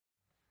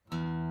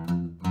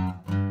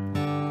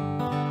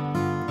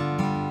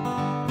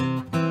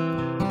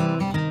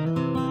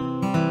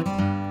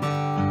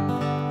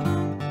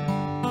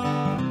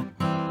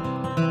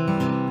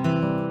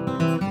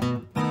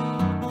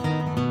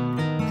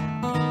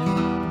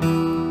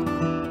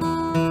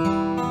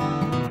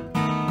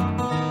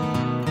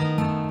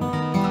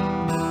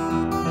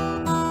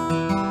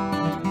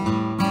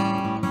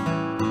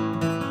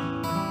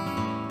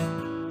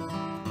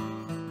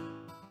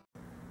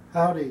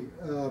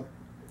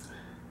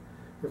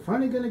we're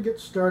finally going to get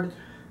started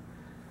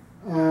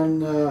on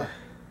the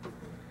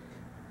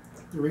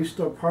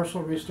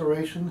partial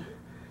restoration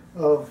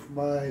of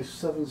my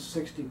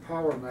 760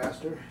 Power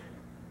Master.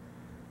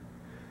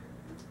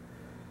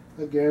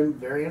 Again,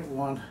 variant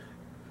 1,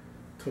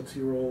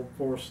 Tootsie Roll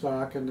 4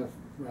 stock, and the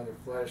rather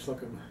flash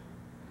looking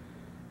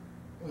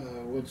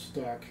wood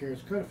stock here.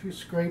 It's got a few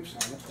scrapes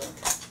on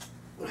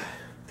it.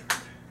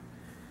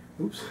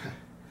 Oops.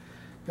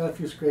 Got a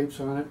few scrapes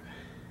on it.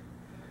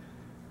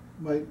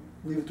 Might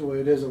leave it the way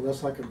it is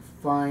unless I can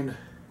find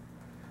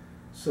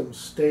some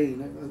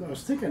stain. I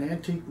was thinking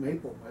antique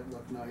maple might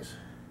look nice,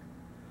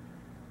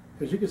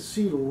 because you can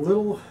see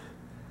little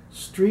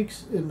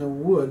streaks in the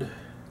wood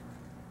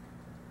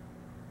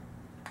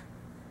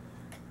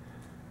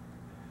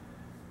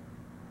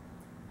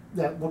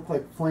that look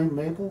like flame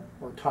maple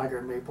or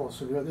tiger maple.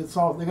 So it's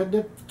all, they got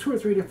 2 or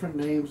 3 different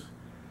names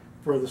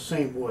for the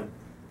same wood.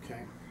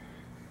 Okay,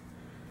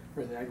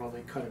 or the angle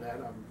they cut it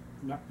at, I'm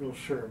not real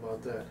sure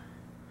about that.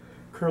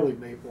 Curly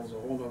maple is a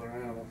whole other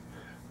animal.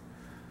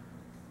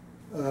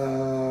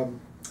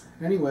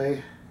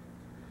 Anyway,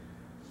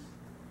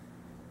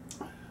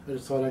 I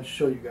just thought I'd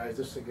show you guys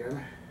this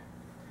again.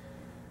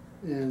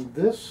 And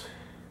this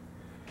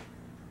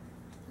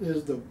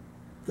is the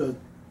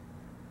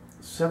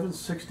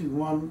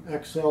 761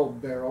 XL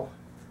barrel,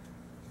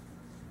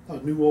 a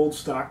new old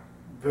stock,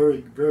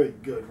 very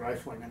good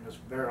rifling in this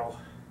barrel.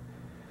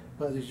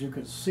 But as you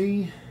can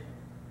see,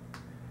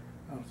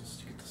 I'll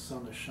just get the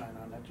sun to shine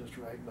on that just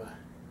right, but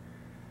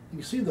you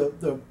can see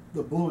the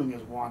bluing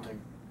is wanting.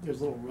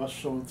 There's a little rust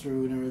showing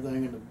through and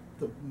everything, and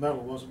the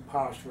metal wasn't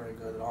polished very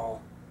good at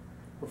all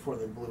before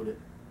they blued it.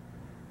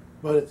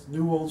 But it's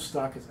new old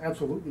stock. It's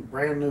absolutely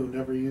brand new,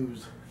 never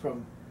used,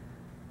 from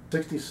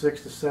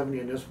 66 to 70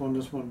 in this one.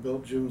 This one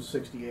built June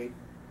 68.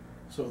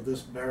 So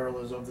this barrel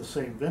is of the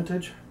same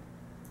vintage.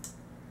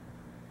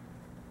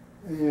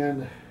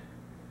 And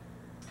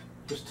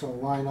just to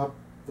line up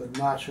the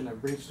notch in the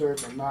breech there,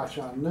 the notch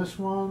on this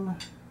one,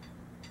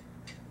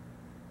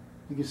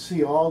 you can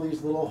see all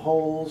these little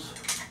holes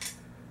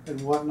and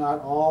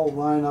whatnot all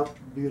line up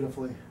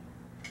beautifully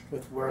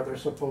with where they're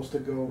supposed to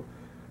go.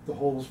 The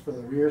holes for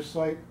the rear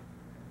sight,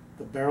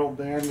 the barrel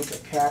band with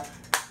the cap.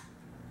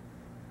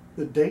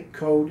 The date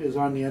code is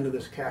on the end of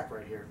this cap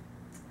right here,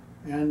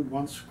 and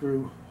 1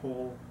 screw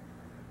hole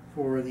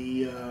for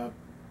the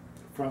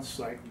front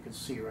sight, you can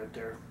see right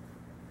there.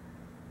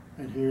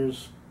 And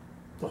here's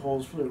the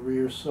holes for the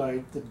rear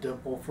sight, the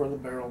dimple for the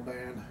barrel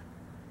band,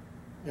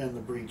 and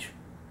the breech.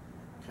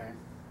 Okay,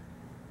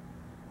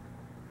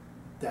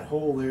 that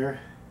hole there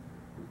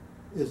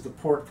is the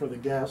port for the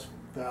gas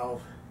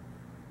valve,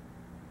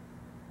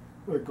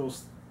 where it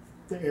goes,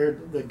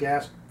 the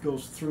gas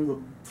goes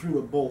through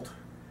the bolt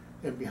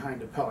and behind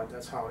the pellet.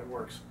 That's how it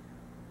works.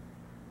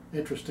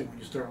 Interesting when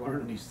you start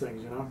learning these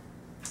things, you know.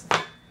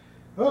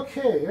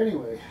 Okay,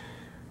 anyway,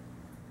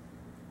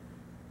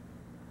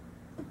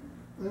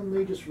 let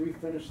me just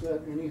refinish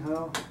that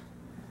anyhow.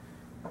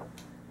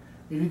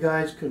 You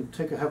guys can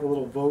have a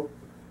little vote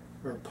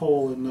or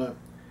poll in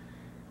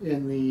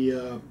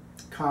the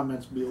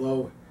comments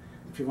below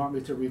if you want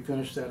me to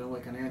refinish that in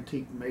like an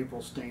antique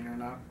maple stain or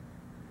not.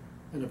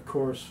 And of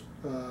course,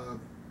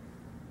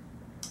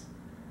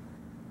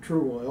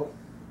 True Oil.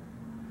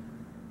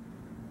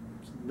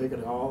 Make it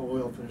an all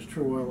oil finish.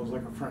 True Oil is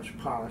like a French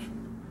polish.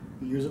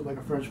 You use it like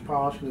a French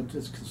polish, and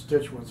its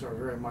constituents are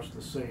very much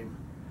the same,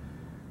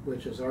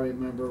 which, as I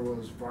remember,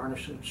 was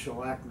varnish and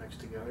shellac mixed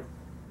together.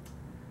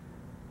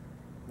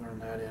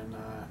 Learned that in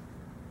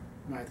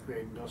 9th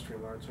grade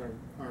industrial arts.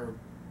 Our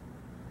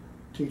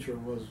teacher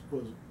was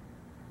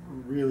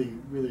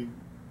really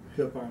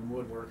hip on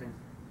woodworking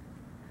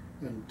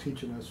and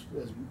teaching us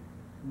as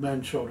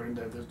children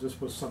that this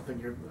was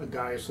something a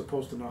guy is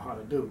supposed to know how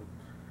to do.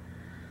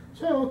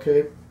 So,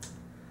 okay.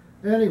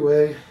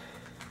 Anyway,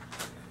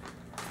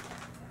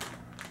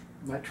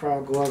 my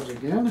trial gloves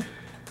again,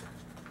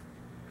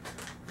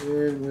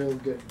 and we'll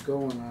get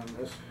going on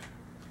this.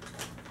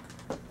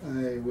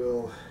 I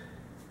will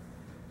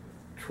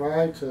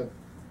try to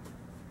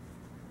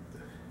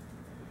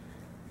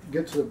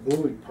get to the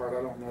bluing part.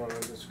 I don't know,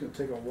 it's going to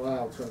take a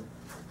while to,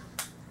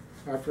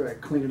 after I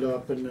clean it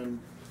up and then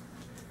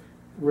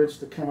rinse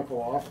the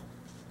chemical off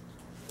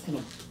in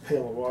a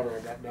pail of water I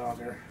got down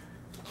there,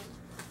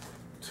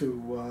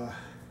 to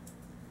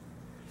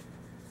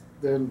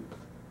then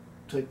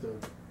take the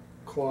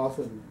cloth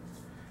and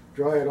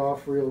dry it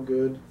off real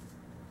good.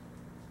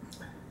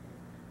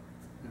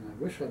 And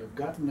I wish I'd have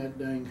gotten that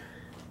dang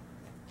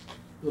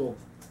little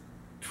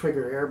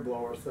trigger air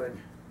blower thing,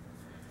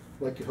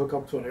 like you hook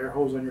up to an air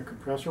hose on your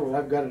compressor. Well,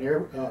 I've got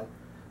an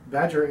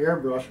Badger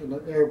airbrush, and the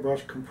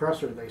airbrush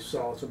compressor they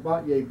sell. It's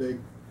about yay big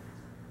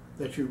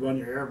that you run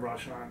your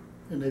airbrush on,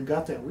 and they've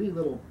got that wee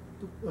little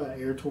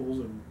air tools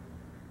and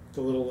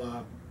the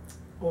little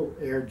old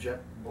air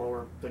jet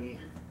blower thingy.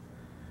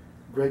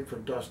 Great for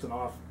dusting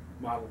off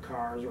model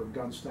cars or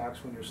gun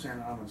stocks when you're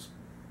sanding them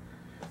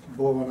and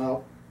blowing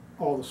out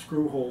all the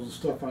screw holes and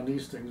stuff on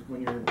these things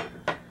when you're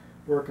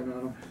working on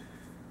them.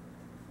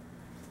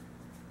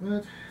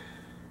 But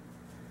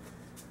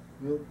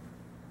we'll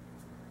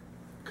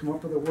come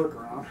up with a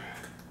workaround.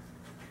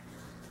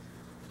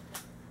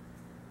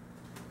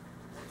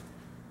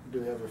 We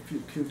do have a few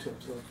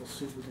Q-tips left. We'll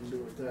see what we can do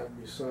with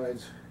that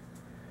besides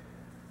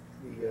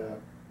the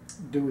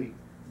Dewey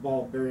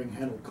ball bearing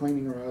handle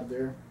cleaning rod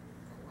there.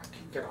 Oh, I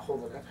can't get a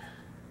hold of that.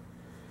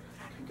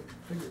 I can't get my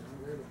fingers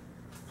on there to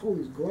pull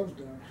these gloves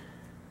down.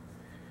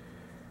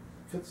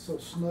 Fits so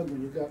snug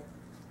when you've got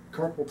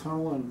carpal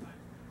tunnel and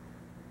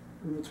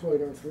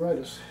rheumatoid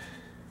arthritis.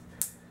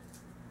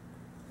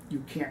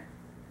 You can't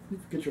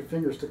get your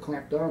fingers to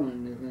clamp down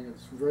on anything.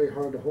 It's very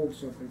hard to hold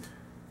something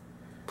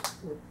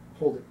or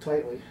hold it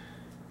tightly.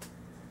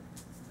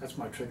 That's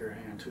my trigger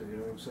hand too, you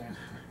know what I'm saying?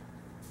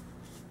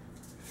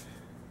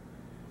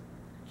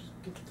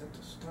 Just get that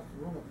to stop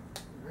rolling.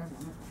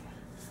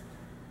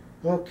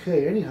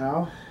 Okay,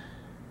 anyhow.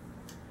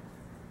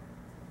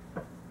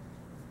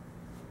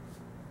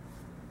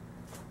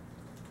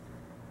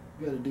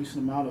 Got a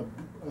decent amount of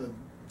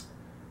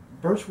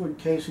birchwood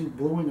casing,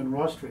 bluing, and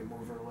rust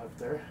remover left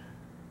there.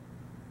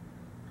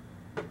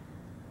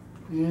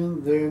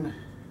 And then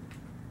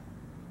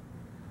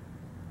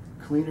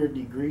cleaner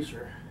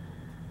degreaser.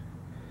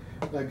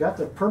 I got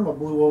the perma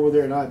blue over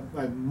there, and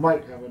I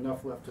might have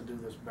enough left to do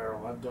this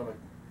barrel. I've done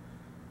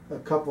a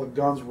couple of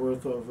guns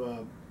worth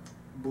of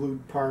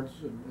blued parts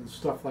and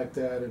stuff like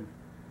that, and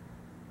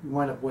you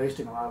wind up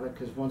wasting a lot of it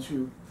because once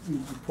you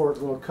pour it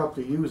in a little cup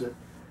to use it,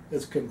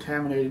 it's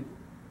contaminated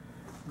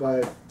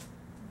by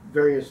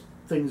various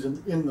things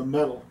in the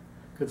metal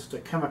because it's a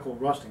chemical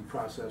rusting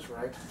process,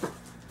 right?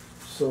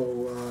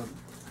 So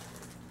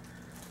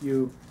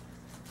you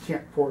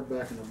can't pour it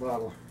back in the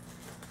bottle.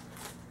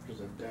 Which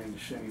is a dang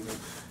shame.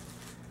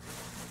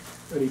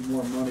 I need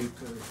more money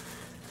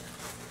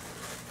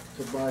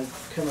to buy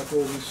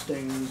chemicals and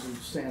stains and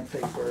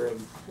sandpaper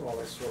and all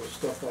that sort of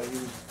stuff I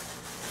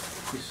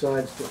use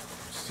besides the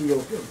seal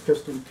and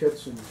piston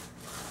kits and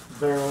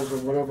barrels or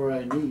whatever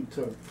I need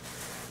to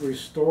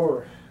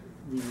restore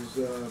these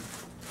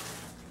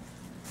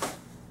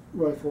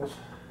rifles.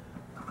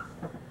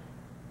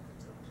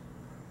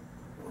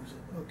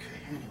 Okay,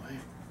 anyway.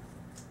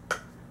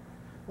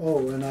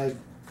 Oh, and I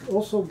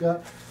also got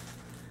a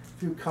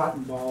few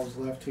cotton balls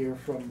left here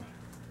from,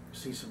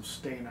 see some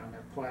stain on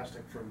that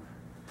plastic from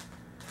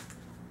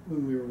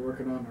when we were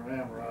working on the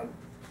ramrod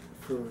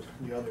for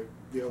the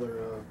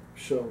other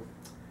show.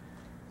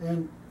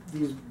 And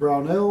these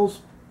Brownells,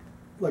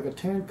 like a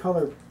tan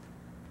color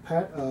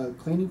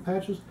cleaning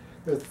patches,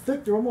 they're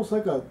thick. They're almost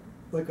like a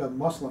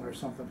muslin or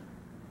something.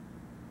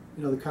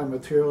 You know, the kind of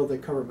material they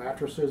cover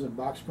mattresses and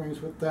box springs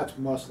with. That's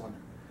muslin.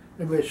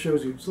 Anyway, it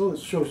shows you. So it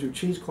shows you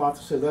cheesecloth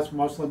that says that's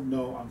muslin.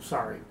 No, I'm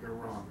sorry, you're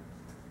wrong.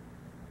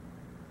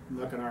 I'm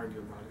not going to argue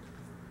about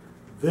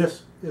it.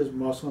 This is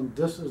muslin.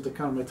 This is the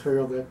kind of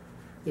material that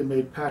they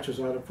made patches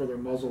out of for their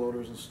muzzle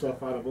loaders and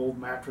stuff out of old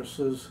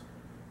mattresses,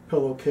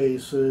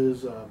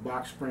 pillowcases,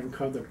 box spring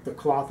cover, the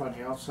cloth on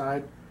the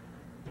outside.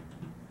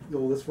 You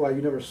know, that's why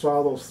you never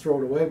saw those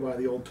thrown away by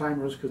the old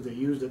timers, because they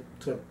used it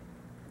to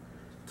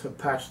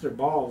patch their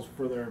balls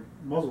for their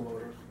muzzle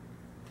loaders.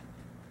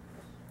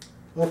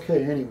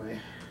 Okay, anyway,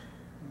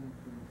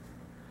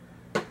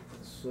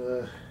 it's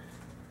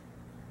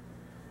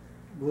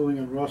bluing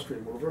and rust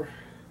remover.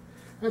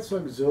 That's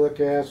oxalic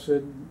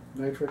acid,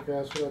 nitric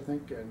acid, I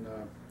think, and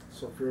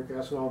sulfuric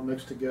acid all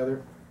mixed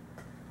together.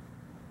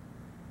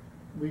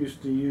 We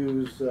used to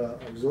use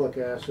oxalic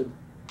acid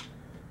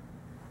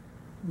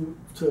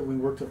when we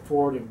worked at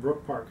Ford in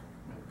Brook Park,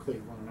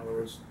 Cleveland. In other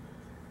words,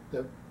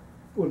 that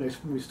when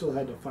we still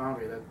had the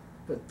foundry,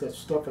 that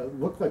stuff that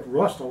looked like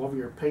rust all over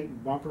your paint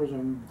and bumpers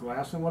and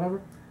glass and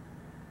whatever.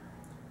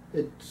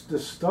 It's the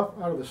stuff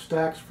out of the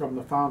stacks from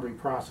the foundry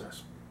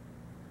process.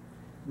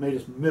 It made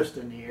us mist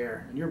in the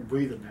air, and you're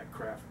breathing that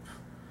crap.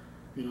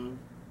 You know,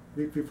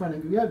 if you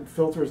find we had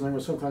filters, and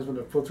then sometimes when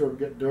the filter would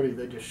get dirty,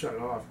 they just shut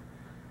it off.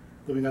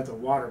 Then we got the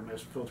water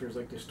mist filters,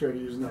 like they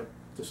started using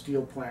the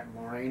steel plant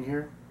in Moraine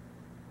here,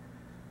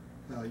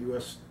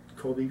 U.S.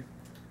 Kobe,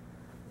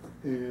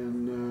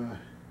 and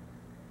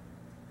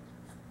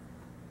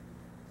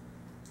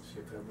see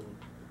if that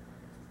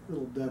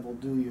little devil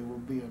do you will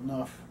be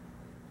enough.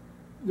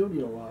 You don't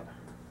need a lot.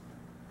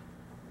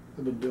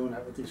 I've been doing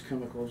that with these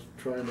chemicals,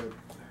 trying to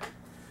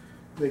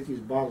make these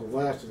bottles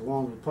last as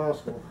long as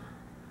possible.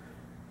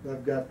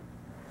 I've got,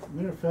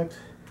 matter of fact,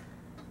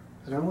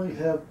 I only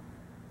have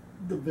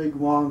the big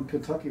long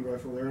Kentucky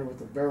rifle there with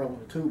the barrel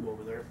and the tube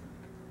over there,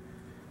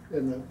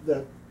 and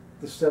the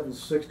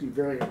 760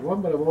 variant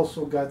one, but I've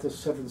also got the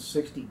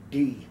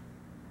 760D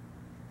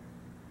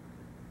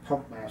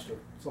Pump Master.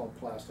 It's all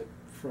plastic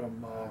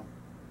from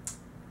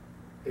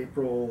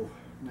April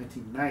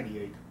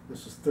 1998.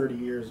 This is 30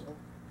 years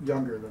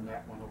younger than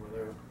that one over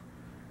there.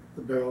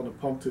 The barrel and the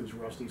pump tube's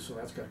rusty, so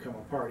that's got to come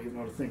apart. Even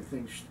though the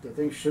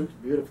thing shoots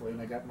beautifully,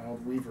 and I got my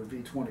old Weaver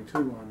V22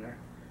 on there,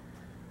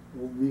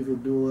 old Weaver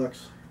Dual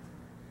X.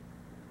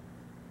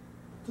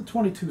 The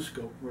 22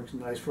 scope works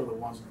nice for the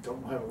ones that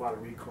don't have a lot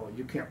of recoil.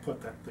 You can't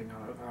put that thing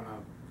on a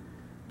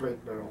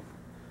brake barrel.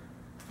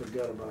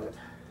 Forget about it.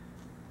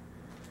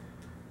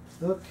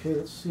 Okay,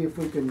 let's see if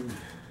we can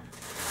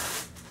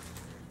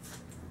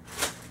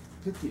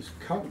get these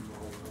cotton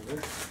balls out of there.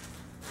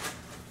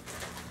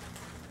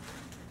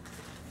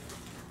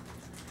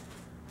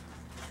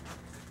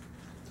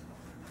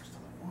 Next to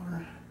the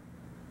water.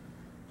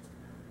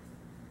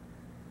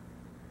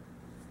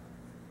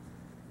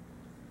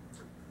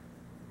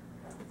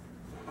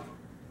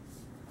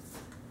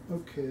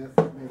 Okay, I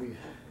think maybe.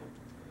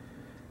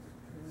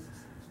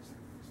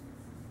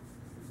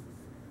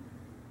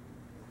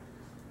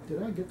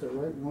 Did I get the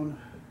right one?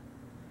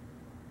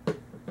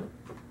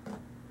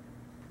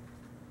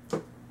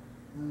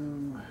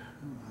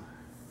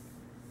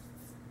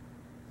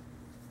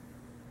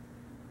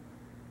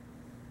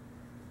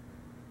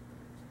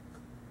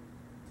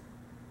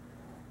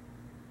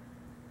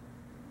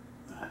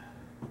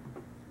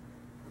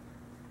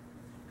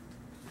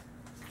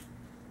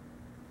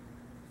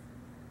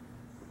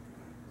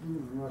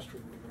 Rust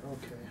remover,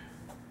 okay.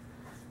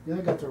 Yeah,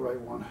 I got the right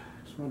one.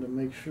 Just wanted to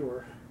make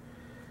sure.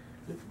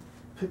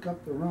 Pick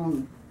up the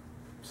wrong,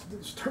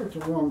 start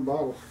with the wrong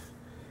bottle.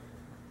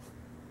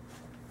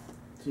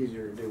 It's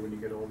easier to do when you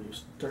get older. You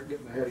start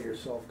getting ahead of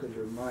yourself because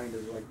your mind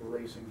is like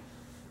racing,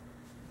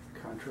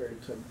 contrary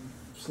to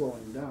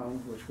slowing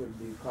down, which would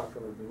be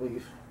popular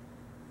belief.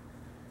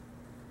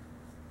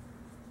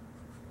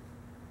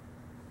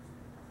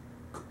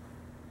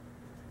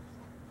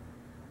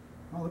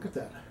 Oh, look at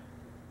that.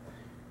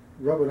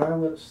 Rub it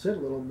on, let it sit a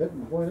little bit,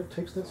 and boy, it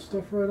takes that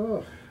stuff right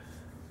off.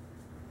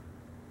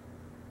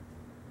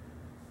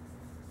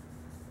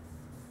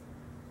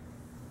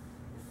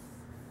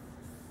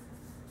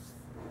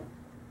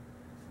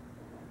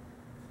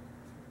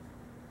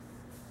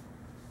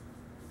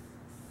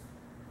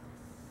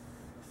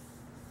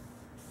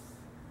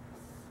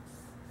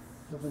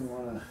 Definitely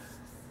want to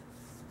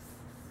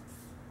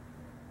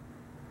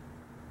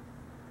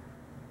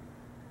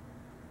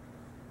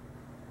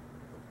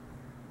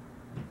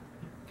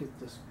get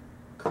this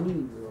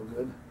cleaned real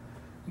good.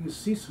 You can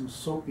see some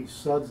soapy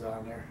suds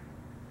on there.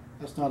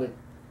 That's not a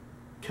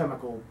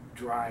chemical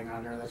drying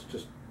on there, that's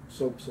just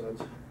soap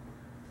suds.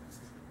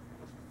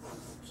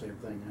 Same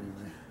thing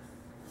anyway.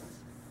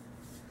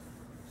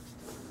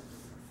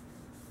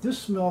 This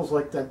smells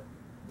like that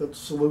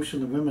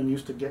solution the women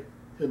used to get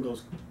in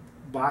those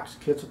box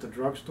kits at the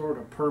drugstore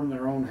to perm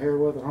their own hair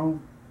with at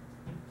home.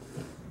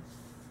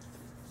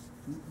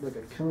 Like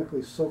a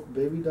chemically soaked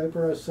baby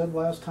diaper I said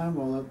last time.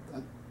 Well,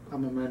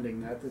 I'm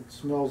amending that. It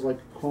smells like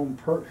home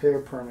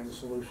hair perming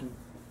solution.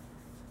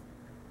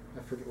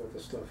 I forget what the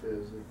stuff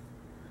is.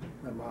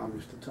 My mom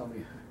used to tell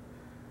me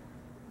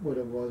what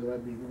it was.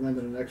 I'd be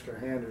lending an extra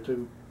hand or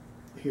two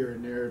here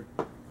and there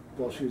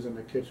while she was in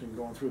the kitchen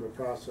going through the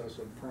process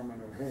of perming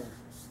her hair.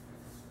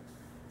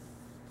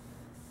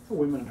 The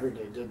women in her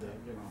day did that,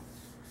 you know.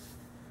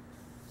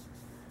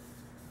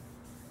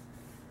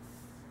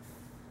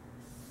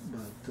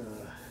 But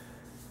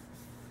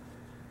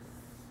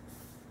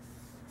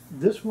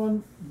this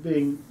one,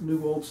 being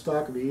new old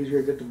stock, would be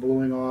easier to get the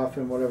bluing off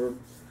and whatever, a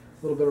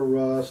little bit of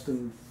rust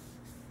and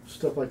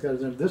stuff like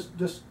that. And this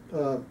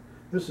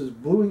is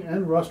bluing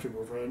and rust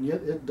remover, and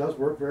yet it does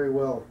work very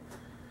well.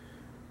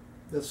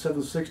 That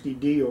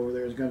 760D over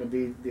there is going to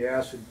be the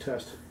acid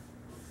test,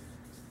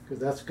 because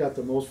that's got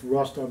the most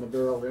rust on the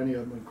barrel of any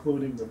of them,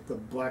 including the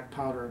black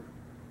powder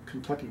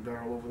Kentucky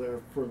barrel over there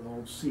for the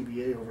old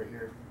CBA over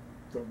here.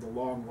 The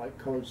long light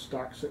colored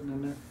stock sitting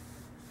in there.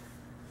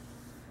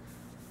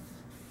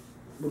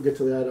 We'll get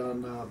to that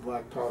on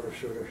black powder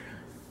sugar.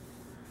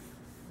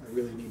 I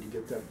really need to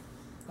get that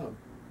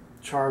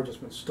charge that's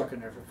been stuck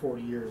in there for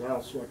 40 years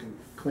out so I can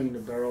clean the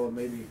barrel and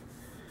maybe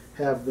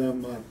have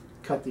them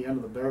cut the end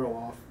of the barrel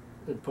off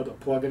and put a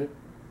plug in it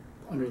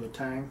under the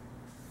tang.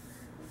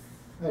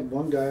 I had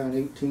one guy on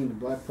 18, the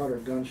black powder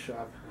gun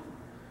shop,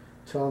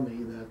 tell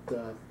me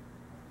that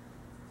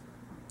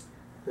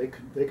they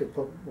could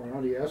put one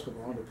on. He asked if I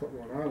wanted to put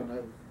one on,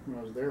 and when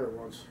I was there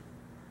once,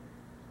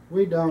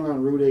 way down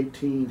on Route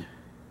 18,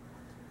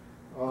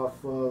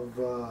 off of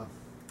the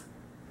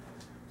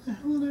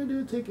hell did I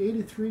do? Take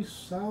 83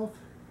 south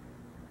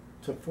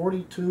to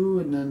 42,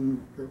 and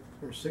then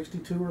or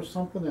 62 or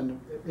something, and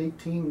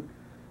 18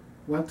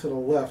 went to the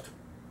left,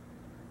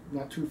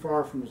 not too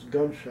far from this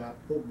gun shop,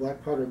 old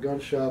black powder gun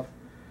shop,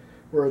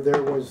 where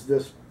there was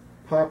this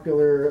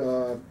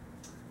popular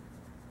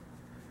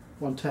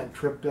 110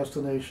 trip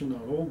destination,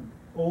 an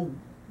old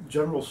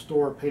general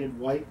store painted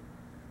white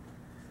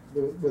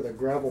with a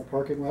gravel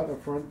parking lot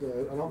up front.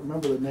 I don't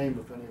remember the name.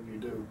 If any of you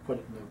do, put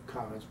it in the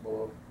comments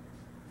below.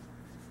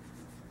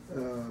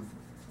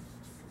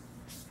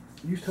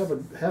 Used to have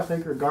a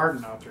half-acre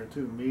garden out there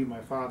too. Me,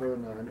 my father,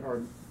 and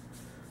our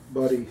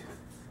buddy,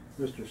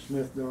 Mr.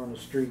 Smith, down the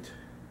street.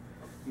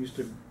 He was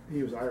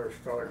an Irish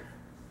feller.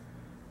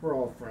 We're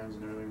all friends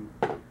and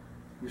everything.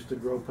 Used to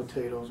grow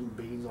potatoes and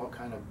beans, all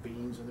kind of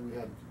beans, and then we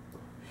had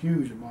a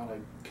huge amount of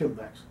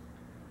kimbecks.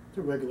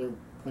 They're regular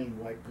plain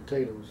white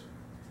potatoes.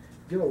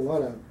 You get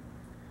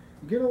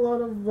a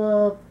lot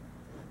of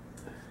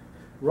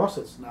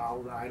russets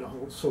now, the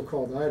Idaho,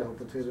 so-called Idaho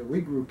potatoes. We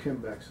grew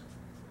kimbecks.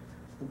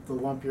 the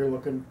lumpier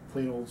looking,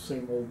 plain old,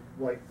 same old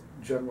white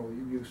general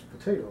use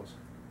potatoes.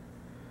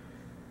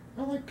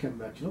 I like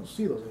Kimbeck. You don't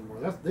see those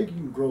anymore. They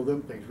can grow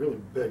them things really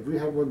big. We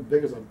had one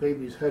big as a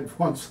baby's head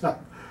once.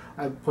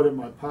 I put in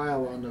my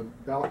pile on the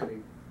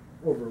balcony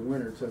over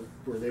winter to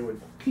where they would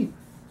keep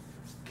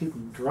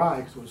them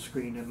dry because it was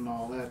screened in and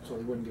all that, so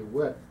they wouldn't get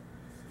wet.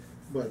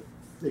 But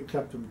it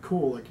kept them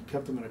cool. Like you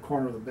kept them in a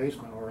corner of the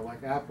basement, or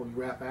like you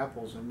wrap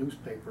apples in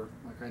newspaper,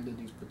 like I did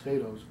these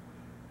potatoes.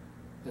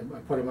 And I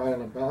put them out on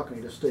the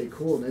balcony to stay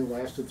cool, and they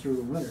lasted through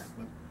the winter.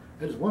 But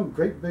there's one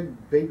great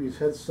big baby's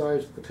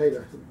head-sized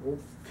potato,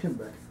 old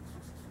Kimbeck.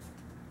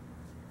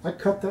 I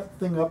cut that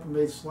thing up and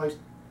made sliced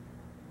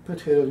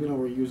potatoes. You know,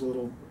 where you use a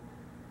little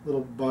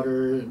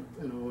butter and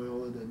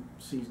oil and then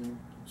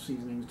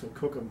seasonings to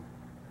cook them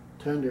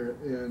tender.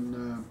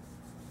 And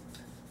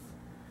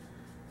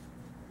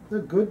a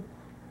good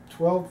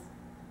 12,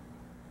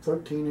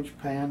 13-inch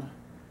pan.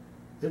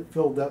 It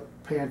filled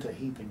that pan to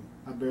heaping.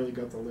 I barely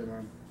got the lid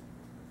on.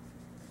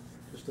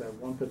 Just that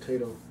one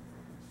potato.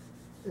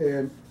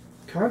 And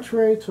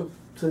contrary to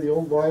the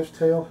old wives'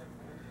 tale,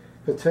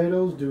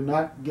 potatoes do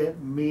not get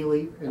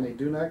mealy and they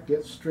do not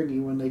get stringy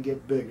when they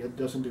get big. It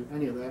doesn't do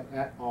any of that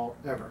at all,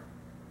 ever.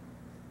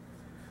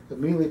 The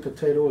mealy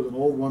potato is an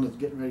old one that's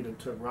getting ready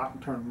to rot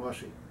and turn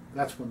mushy.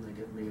 That's when they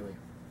get mealy.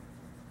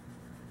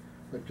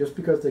 But just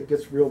because it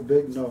gets real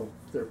big, no.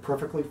 They're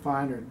perfectly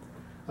fine.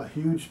 A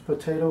huge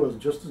potato is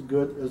just as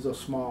good as a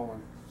small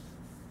one.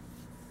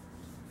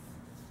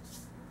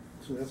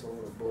 So that's a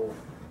little bowl.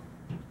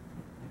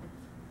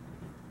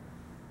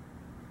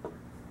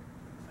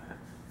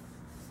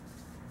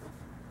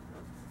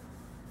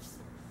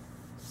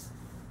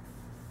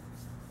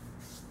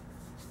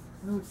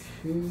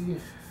 Okay.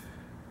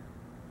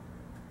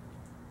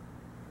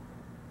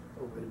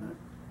 Oh, wait a minute.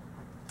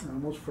 I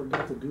almost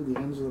forgot to do the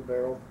ends of the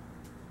barrel.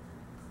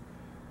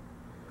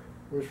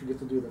 Always forget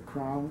to do the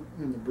crown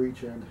and the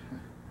breech end.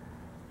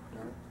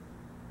 Darn it.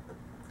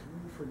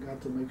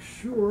 Forgot to make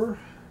sure.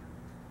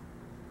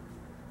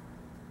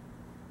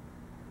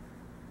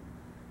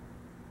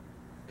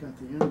 Got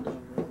the end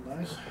done real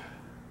nice.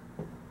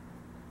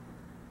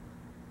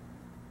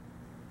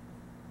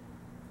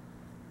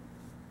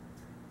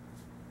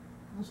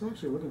 That's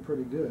actually looking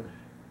pretty good.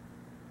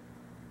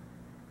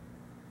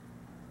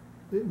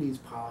 It needs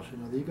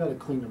polishing. You got to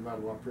clean the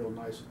metal up real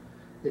nice.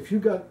 If you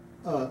got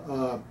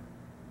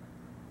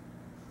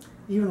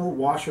even a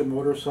washer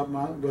motor or something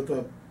on it with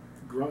a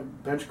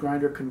bench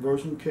grinder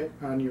conversion kit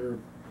on your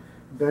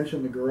bench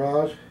in the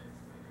garage,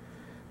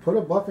 put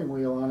a buffing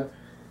wheel on it.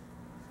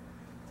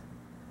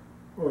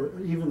 Or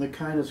even the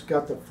kind that's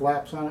got the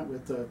flaps on it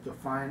with the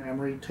fine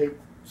emery tape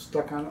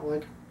stuck on it,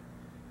 like,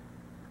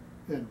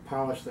 and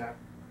polish that.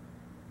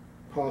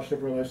 Polish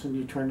it real nice, and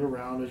you turn it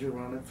around as you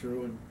run it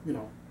through, and you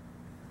know,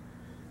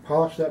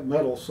 polish that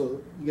metal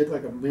so you get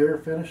like a mirror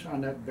finish on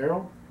that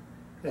barrel,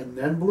 and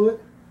then glue it.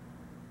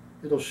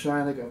 It'll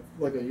shine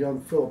like a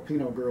young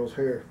Filipino girl's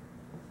hair.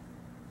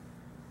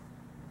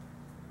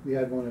 We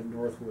had one in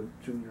Northwood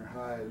Junior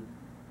High,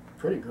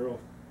 pretty girl,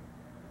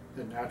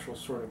 a natural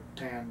sort of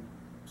tan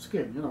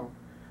skin, you know.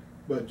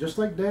 But just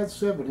like Dad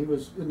said, when he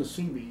was in the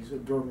Seabees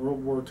during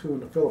World War II in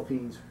the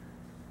Philippines,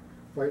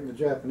 fighting the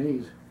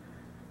Japanese,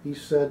 he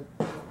said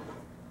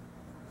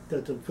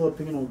that the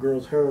Filipino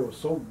girl's hair was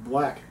so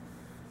black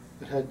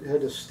it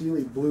had a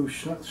steely blue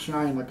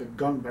shine like a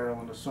gun barrel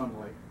in the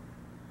sunlight.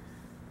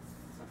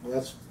 Well,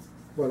 that's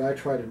what I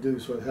try to do,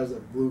 so it has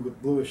that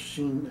bluish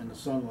sheen in the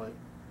sunlight.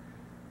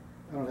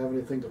 I don't have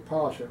anything to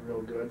polish it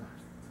real good,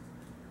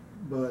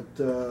 but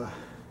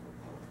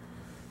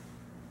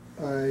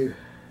I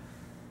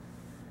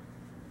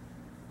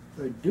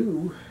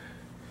do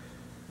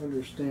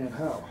understand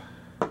how.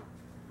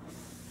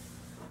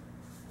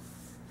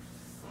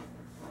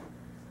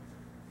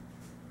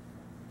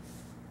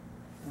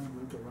 I'm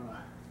going to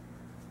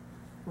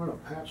run a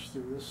patch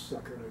through this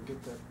sucker to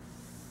get that.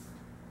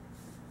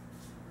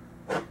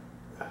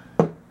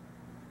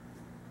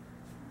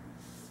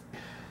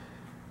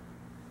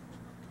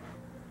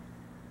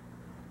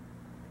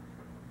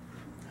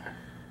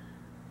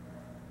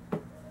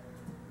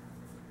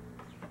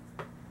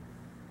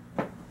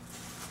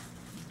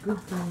 Good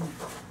thing.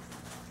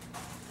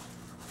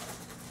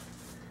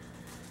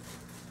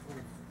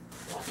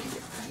 Oh, I can't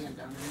get my hand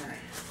down in there.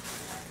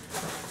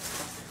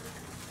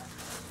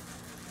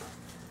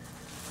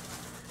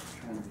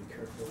 Trying to be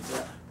careful with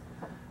that.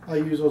 I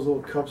use those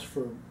little cups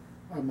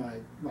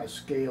on my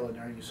scale, and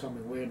I saw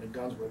me weighing the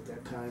guns with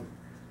that time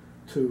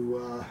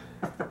to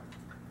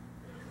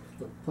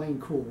the plain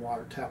cool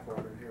water, tap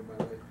water here, by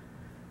the way,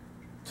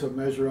 to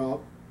measure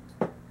out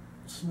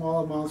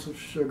small amounts of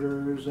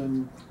sugars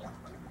and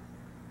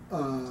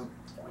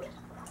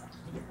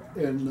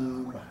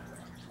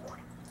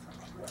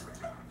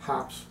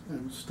hops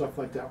and stuff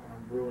like that when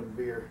I'm brewing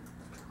beer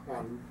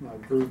on my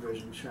Brew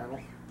Vision channel.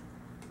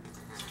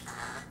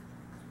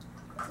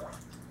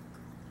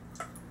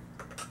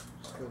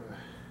 Just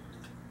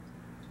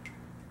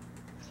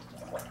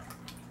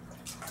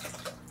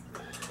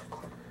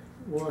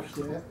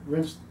gotta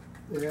rinse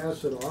the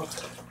acid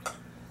off.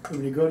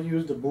 when you go to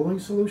use the bluing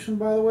solution,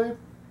 by the way,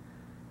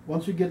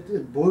 once you get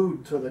it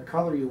blued to the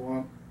color you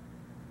want,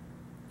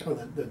 or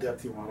the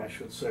depth you want, I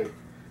should say,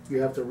 you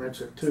have to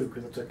rinse it too,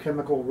 because it's a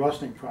chemical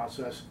rusting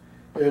process.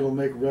 It'll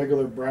make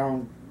regular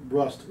brown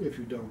rust if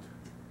you don't.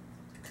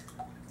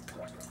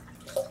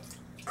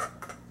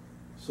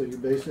 So you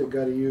basically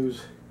got to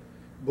use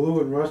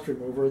blue and rust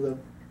remover, the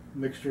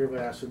mixture of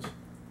acids.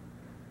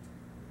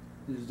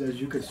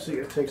 As you can see,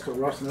 it takes the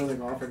rust and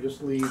everything off and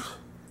just leaves,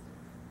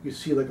 you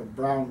see like a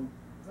brown,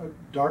 a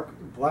dark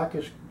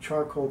blackish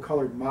charcoal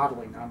colored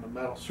mottling on the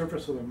metal,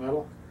 surface of the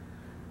metal.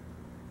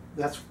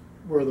 That's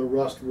where the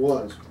rust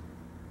was.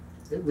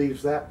 It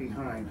leaves that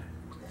behind.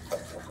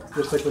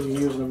 Just like when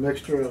you're using a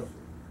mixture of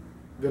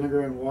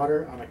vinegar and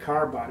water on a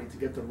car body to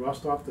get the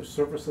rust off the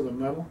surface of the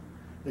metal,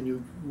 then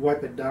you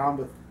wipe it down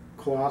with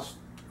cloths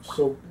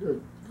soaked,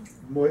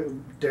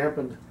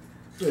 dampened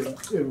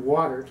in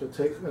water to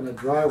take, and a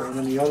dry one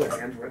in the other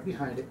hand right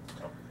behind it,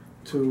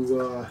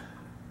 to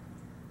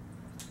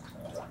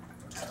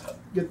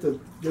get the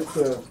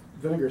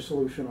vinegar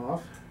solution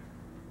off.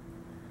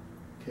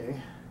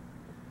 Okay,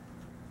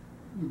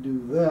 you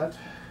do that,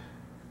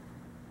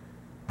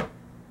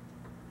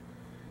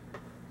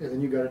 and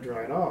then you got to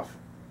dry it off,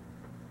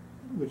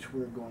 which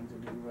we're going to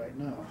do right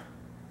now.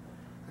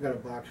 I got a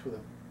box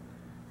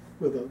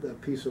with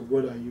that piece of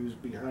wood I use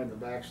behind the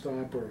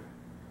backstop, or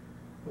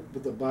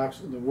with the box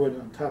and the wood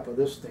on top of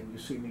this thing you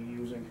see me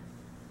using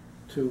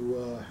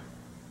to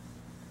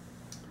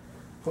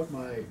put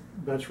my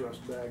bench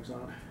rust bags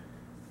on.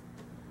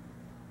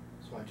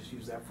 So I just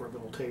use that for a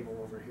little table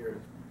over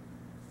here.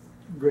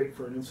 Great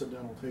for an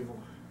incidental table.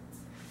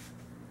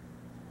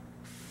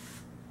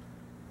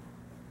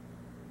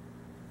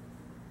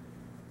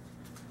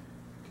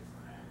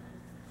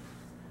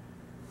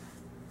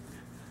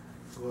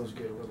 Gloves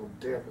get a little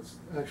damp. It's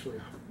actually,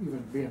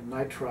 even being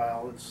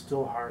nitrile, it's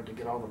still hard to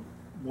get all the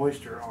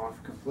moisture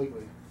off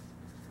completely.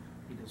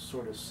 You can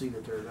sort of see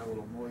that they're not a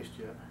little moist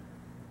yet.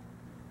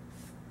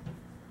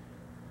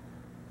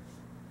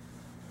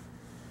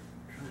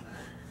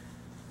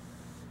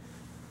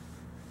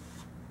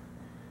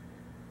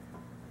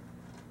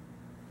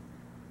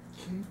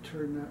 Okay,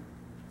 turn that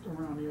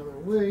around the other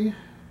way.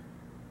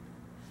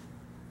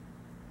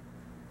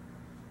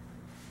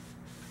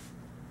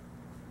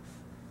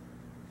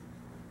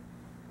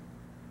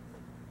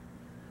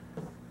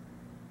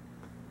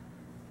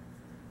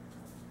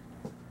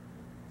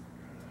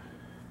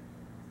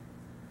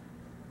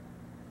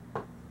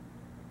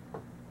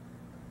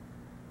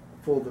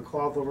 Fold the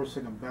cloth over so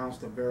I can bounce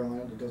the barrel in.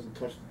 It doesn't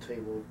touch the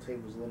table. The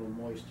table's a little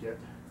moist yet.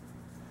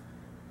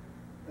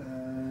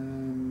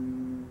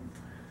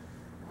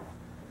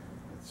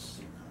 Let's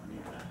see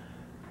now.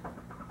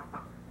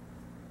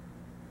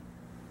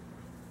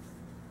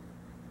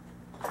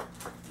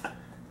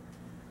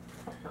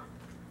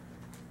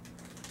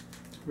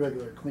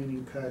 Regular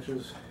cleaning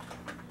patches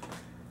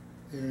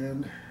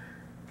and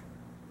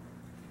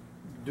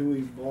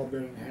Dewey ball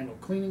bearing handle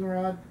cleaning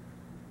rod,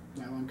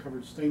 nylon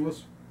covered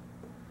stainless.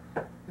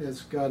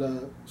 It's got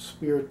a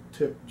spear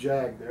tip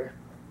jag there.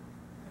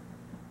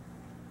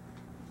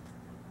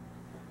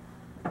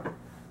 I'm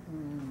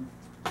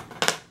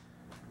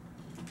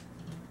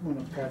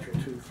going to patch or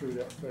two through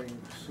that thing,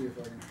 see if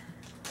I can.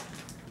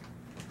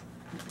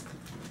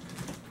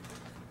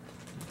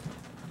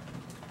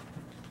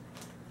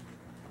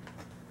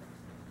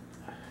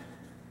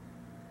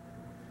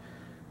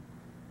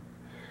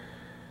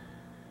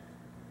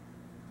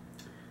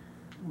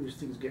 These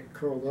things get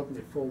curled up and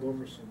they fold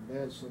over so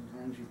bad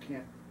sometimes you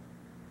can't,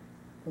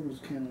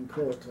 almost can't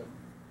uncurl it to do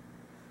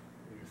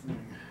your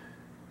thing.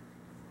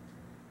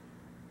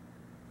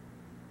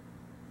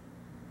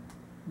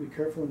 Be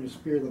careful when you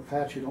spear the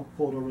patch, you don't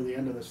pull it over the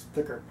end of this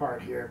thicker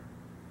part here,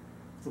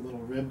 the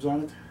little ribs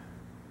on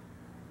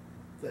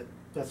it.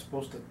 That's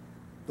supposed to,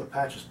 the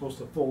patch is supposed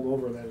to fold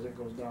over that as it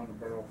goes down the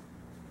barrel.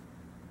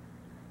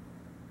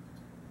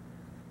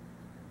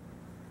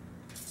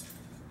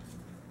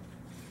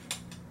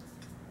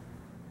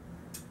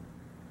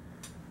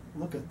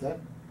 Look at that.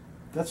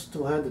 That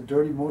still had the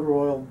dirty motor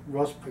oil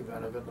rust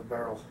preventive in the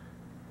barrel.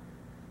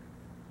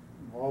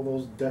 All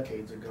those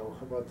decades ago.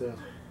 How about that?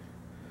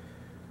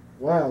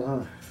 Wild,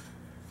 huh?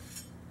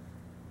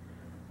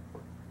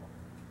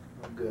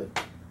 Oh, good.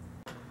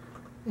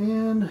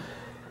 And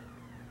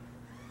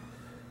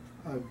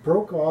I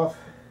broke off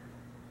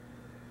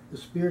the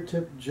spear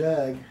tip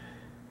jag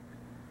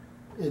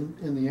in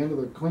the end of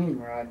the cleaning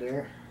rod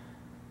there.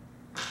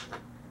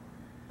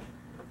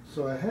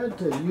 So I had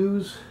to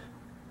use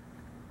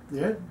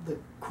the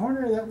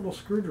corner of that little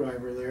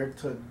screwdriver there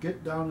to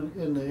get down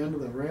in the end of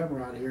the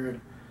ramrod here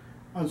and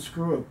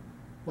unscrew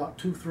about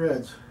 2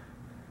 threads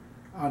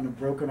on the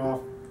broken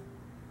off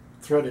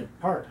threaded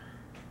part.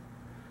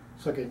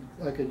 So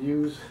I could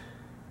use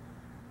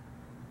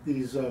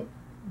these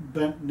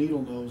bent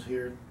needle nose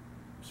here,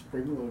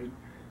 spring loaded,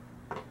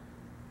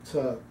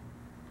 to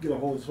get a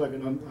hold, so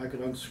I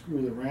could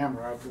unscrew the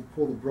ramrod,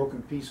 pull the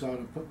broken piece out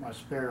and put my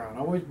spare on. I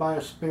always buy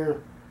a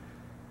spare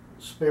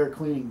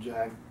cleaning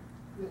jag,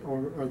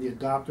 or the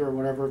adapter or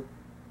whatever,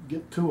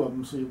 get two of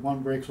them, so if one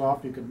breaks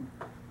off, you can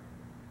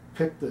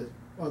pick the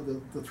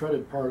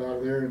threaded part out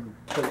of there and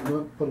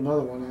put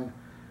another one on.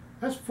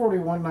 That's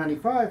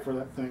 $41.95 for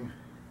that thing.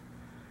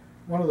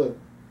 One of the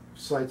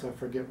sites, I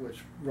forget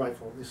which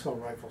rifle, they sell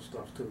rifle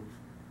stuff too,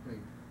 like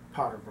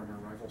powder burner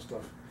rifle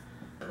stuff.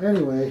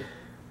 Anyway,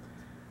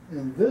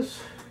 and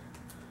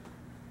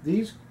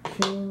these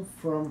came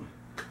from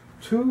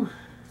 2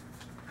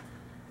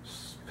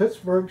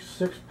 Pittsburgh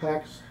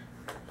six-pack sets.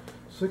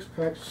 I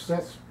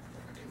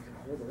can't get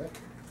a hold of that.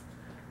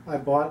 I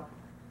bought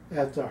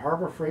at the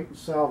Harbor Freight and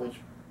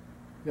Salvage.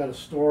 Got a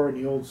store in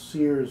the old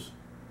Sears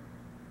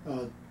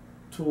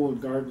Tool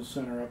and Garden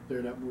Center up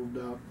there that moved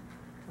out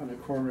on the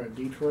corner of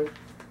Detroit.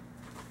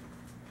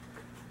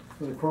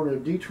 On the corner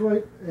of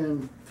Detroit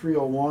and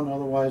 301,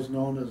 otherwise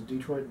known as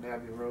Detroit and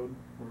Abbey Road,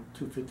 or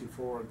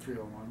 254 and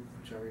 301,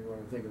 whichever you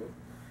want to think of it.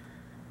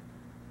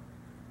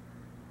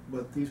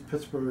 But these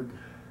Pittsburgh,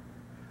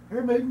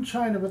 they're made in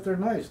China, but they're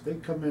nice. They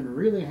come in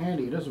really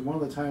handy. This is one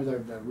of the times I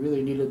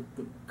really needed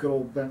the good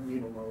old bent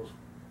needle nose.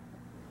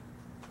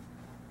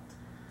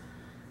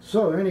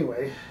 So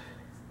anyway,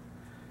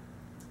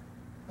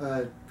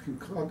 I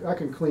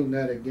can clean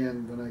that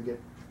again when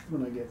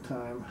I get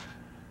time.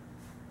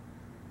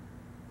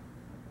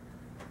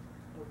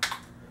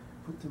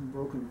 Put them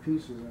broken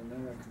pieces in there.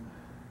 I can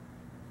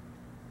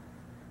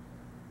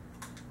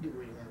get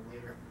rid of that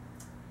later.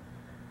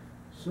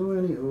 So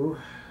anywho,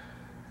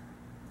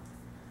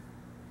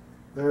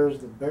 there's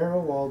the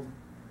barrel all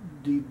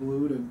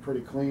de-blued and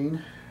pretty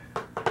clean.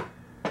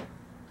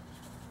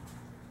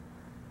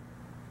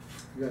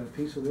 Got a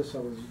piece of this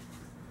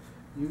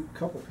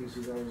couple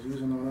pieces I was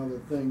using on other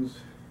things,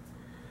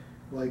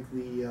 like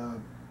the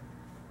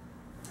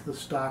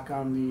stock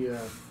on the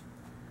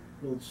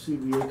old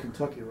CBA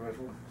Kentucky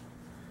rifle.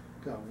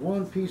 Got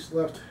one piece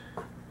left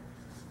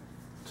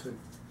to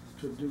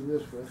do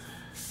this with.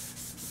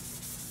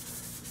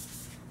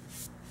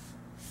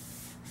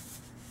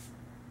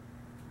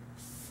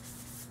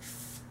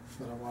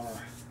 But I want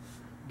to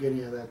get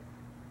any of that,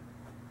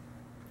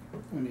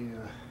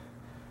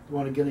 I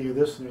want to get any of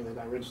this in there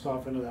that I rinsed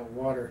off into that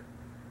water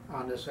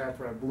on this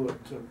after I blew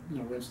it to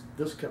rinse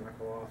this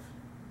chemical off.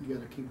 You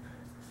got to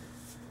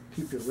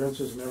keep your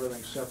rinses and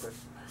everything separate.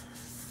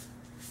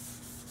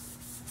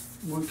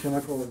 One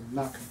chemical is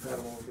not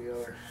compatible with the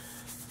other.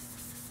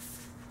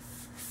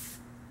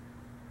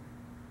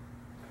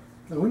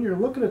 Now when you're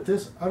looking at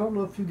this, I don't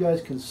know if you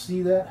guys can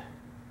see that,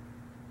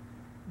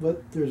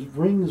 but there's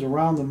rings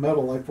around the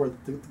metal, like where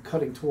the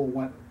cutting tool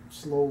went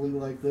slowly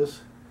like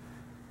this,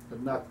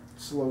 but not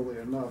slowly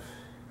enough,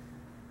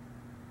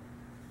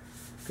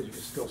 because you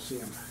can still see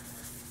them,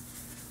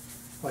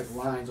 like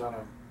lines on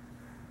a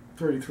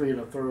 33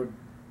 1/3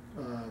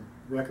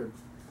 record.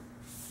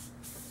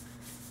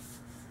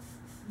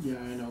 Yeah,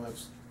 I know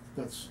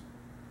that's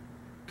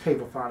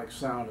cacophonic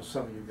sound to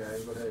some of you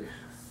guys, but hey,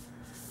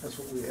 that's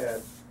what we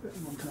had at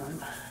one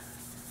time.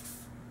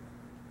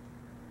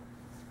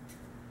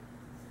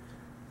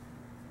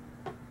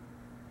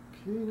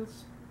 Okay,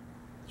 that's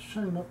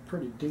shining up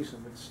pretty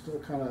decent. It's still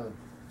kind of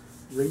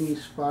ringy,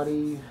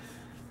 spotty.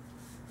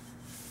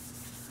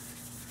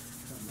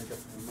 Gotta make up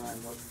my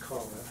mind what to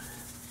call that.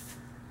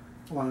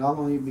 Well, I'll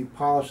only be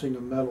polishing the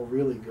metal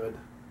really good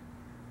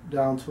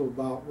down to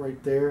about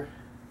right there,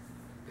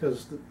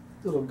 because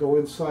it'll go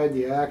inside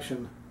the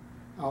action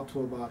out to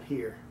about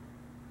here.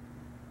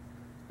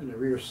 And the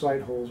rear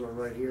sight holes are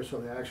right here, so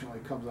the action only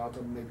comes out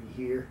to maybe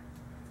here.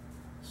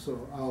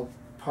 So I'll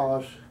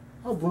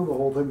blue the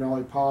whole thing, but I'll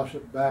only polish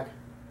it back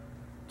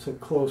to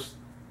close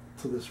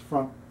to this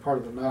front part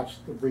of the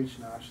notch, the breech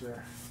notch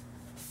there.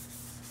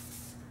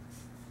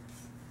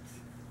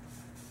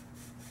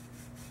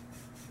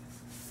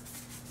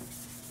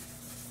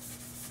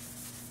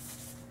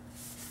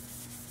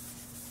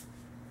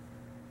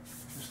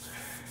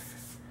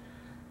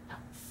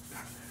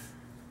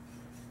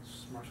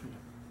 Smarts me to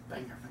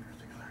bang your fingers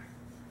together.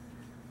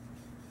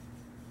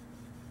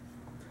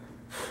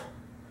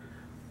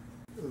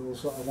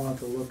 Also, I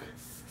want it to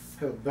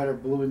have better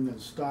bluing than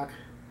stock,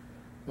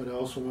 but I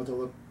also want it to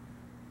look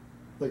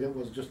like it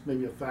was just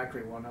maybe a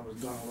factory one that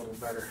was done a little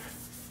better.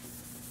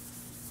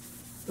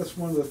 That's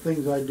one of the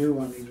things I do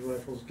on these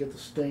rifles, get the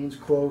stains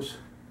close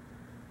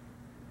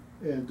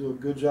and do a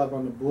good job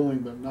on the bluing,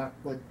 but not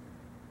like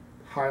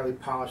highly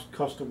polished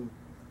custom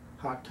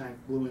hot tank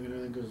bluing and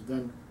everything, because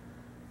then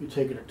you're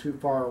taking it too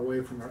far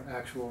away from our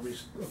actual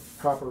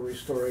proper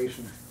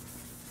restoration.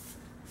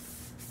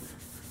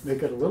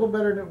 Make it a little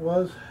better than it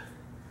was,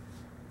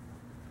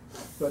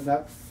 but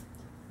not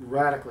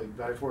radically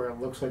better, where it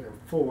looks like a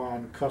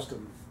full-on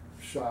custom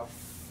shop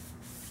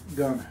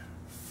gun.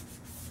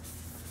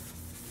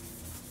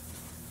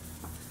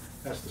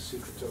 That's the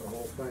secret to the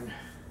whole thing.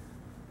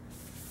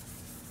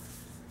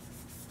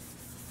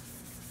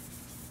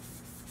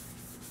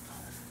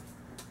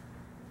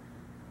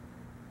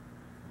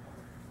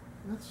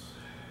 That's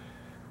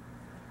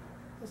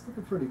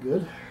looking pretty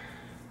good.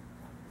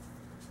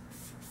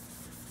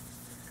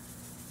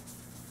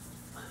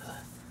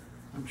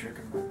 I'm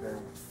checking my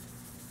barrel.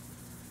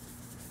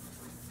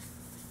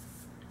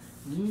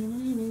 Okay,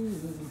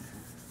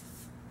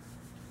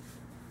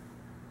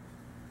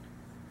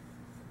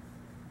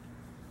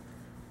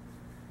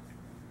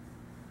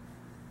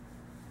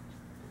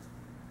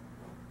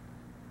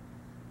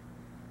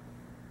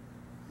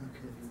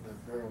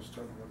 that barrel's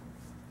starting to look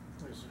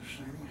nice and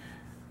shiny.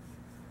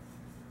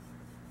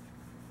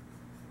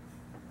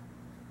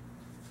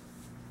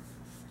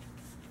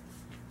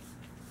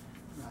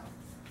 Now,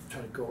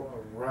 try to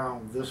go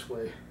around this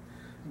way.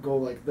 Go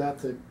like that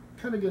to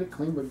kind of get it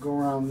clean, but go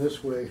around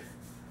this way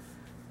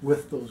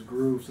with those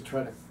grooves to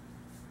try to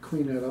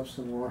clean it up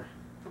some more.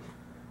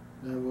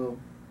 Then we'll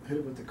hit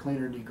it with the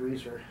cleaner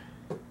degreaser.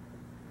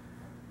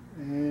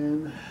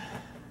 And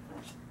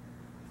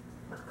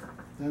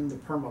then the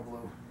perma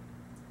blue.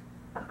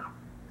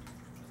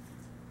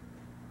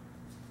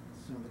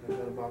 Sounds like I've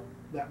got about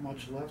that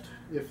much left,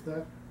 if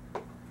that.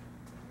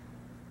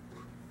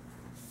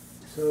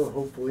 So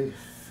hopefully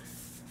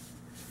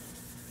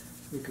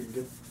we can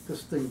get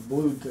this thing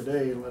blued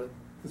today and let it,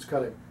 it's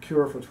got to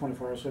cure for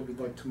 24 hours, so it'd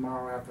be like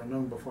tomorrow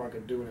afternoon before I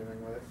could do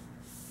anything with it.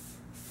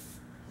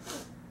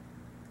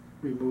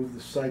 Remove the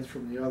sights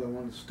from the other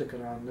one and stick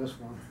it on this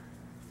one.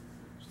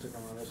 Stick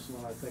them on this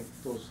one. I think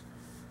those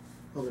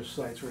other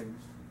sights are in,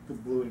 the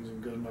bluing's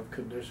in good enough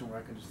condition where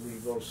I can just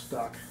leave those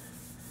stuck.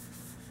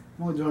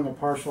 I'm only doing a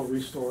partial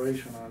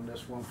restoration on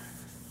this one.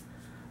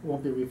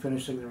 Won't be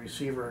refinishing the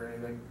receiver or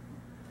anything.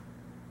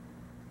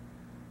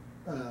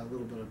 A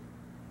little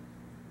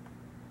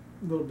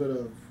bit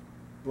of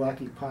black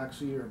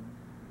epoxy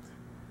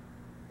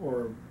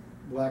or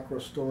black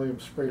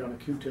Rust-Oleum sprayed on a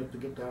Q-tip to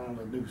get down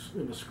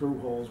in the screw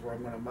holes where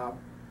I'm going to mount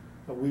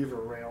a weaver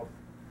rail.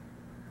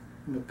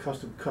 I'm going to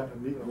custom cut a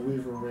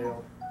weaver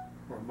rail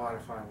or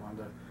modify one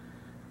to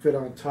fit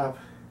on top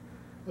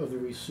of the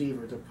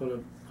receiver to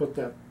put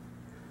that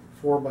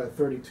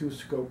 4x32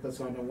 scope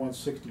that's on the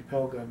 160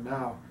 Pel gun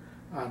now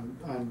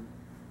on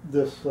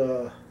this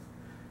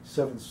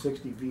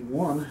 760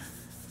 V1,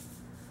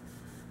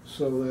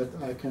 so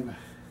that I can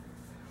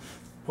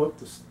put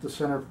the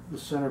center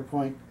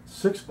point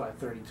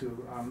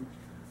 6x32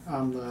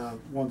 on the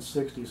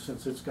 160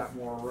 since it's got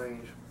more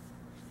range.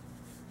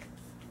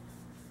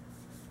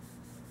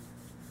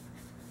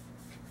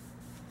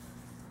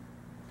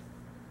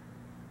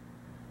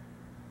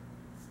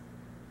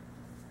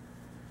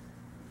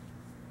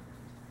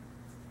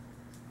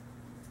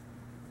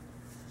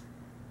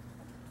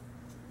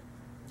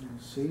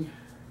 And see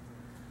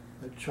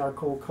that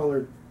charcoal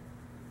colored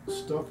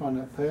stuff on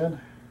that pad?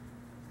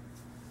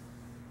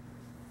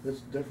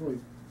 That's definitely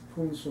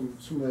pulling some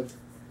of that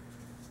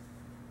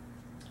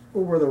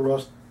over the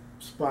rust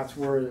spots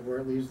where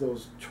it leaves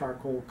those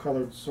charcoal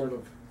colored sort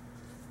of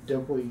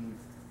dimply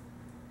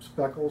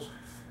speckles.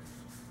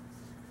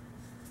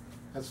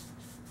 That's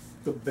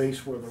the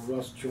base where the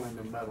rust joined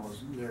the metal,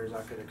 as near as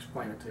I could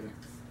explain it to you.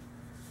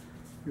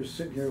 You're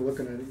sitting here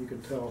looking at it, you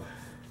can tell.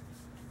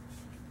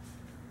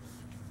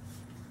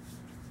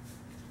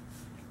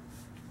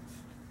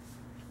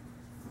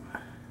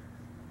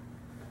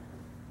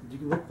 You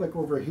can look like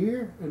over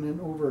here and then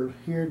over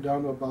here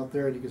down to about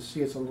there, and you can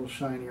see it's a little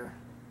shinier.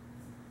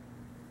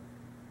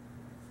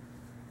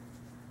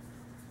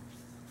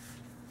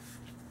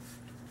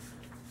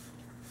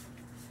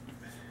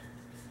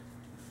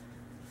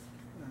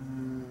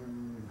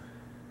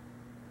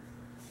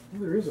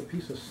 Well, there is a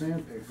piece of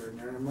sandpaper in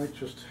there. I might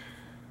just,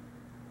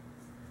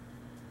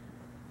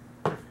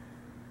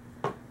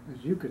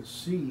 as you can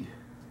see,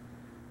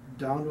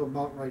 down to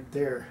about right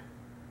there.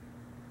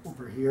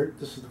 Over here,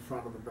 this is the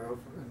front of the barrel,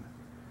 and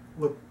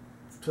look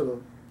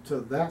to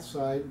that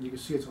side, and you can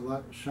see it's a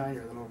lot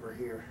shinier than over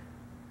here.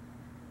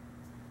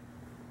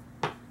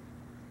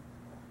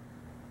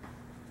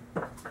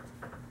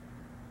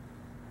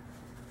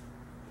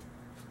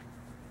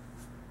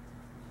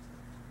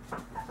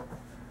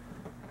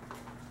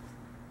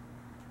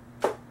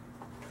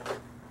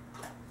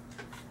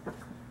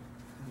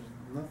 There's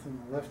nothing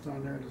left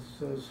on there that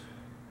says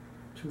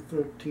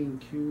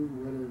 213Q,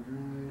 wet or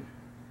dry.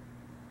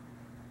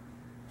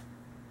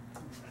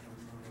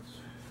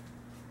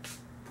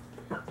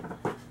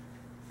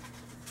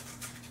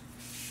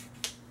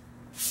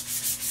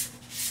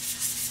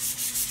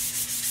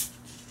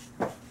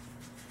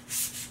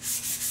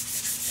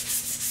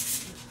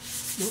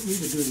 Don't need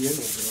to do the end of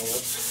it,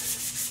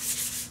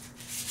 that's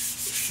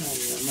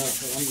shiny enough,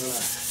 but I'm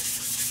gonna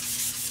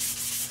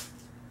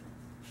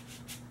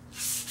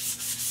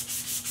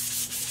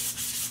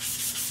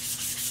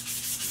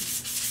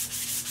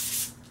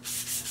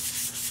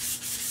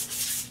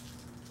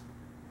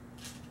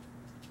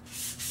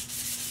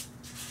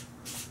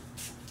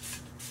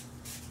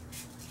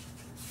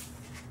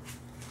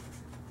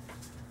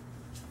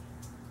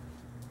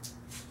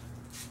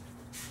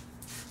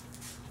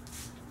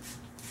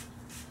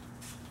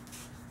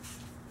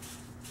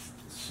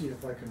see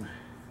if I can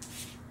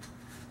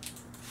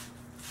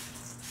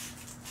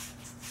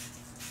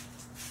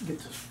get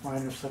this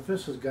finer stuff.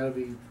 This has got to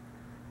be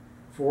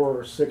 400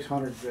 or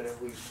 600 grit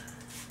at least.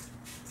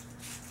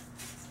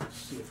 Let's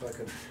see if I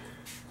can.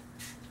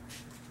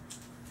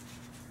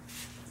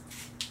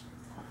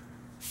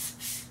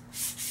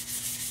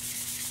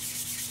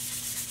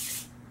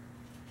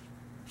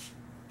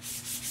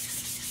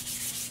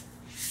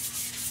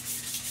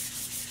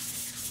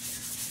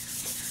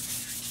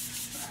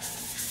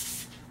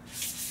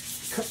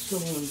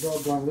 some of them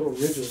doggone little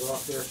ridges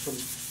off there from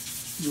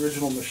the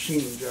original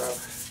machining job.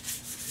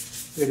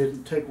 They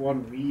didn't take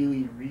one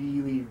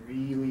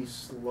really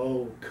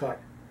slow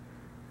cut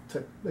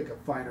to make a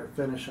finer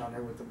finish on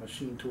there with the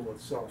machine tool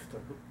itself.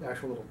 The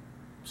actual little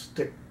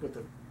stick with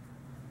the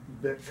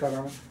bit cut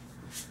on it.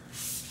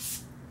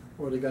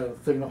 Or they got a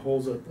thing that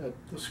holds a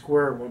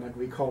square one like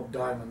we call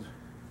diamonds,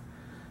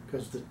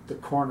 because the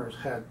corners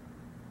had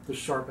the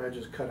sharp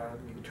edges cut out,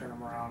 and you can turn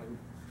them around and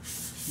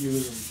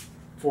use them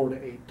 4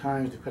 to 8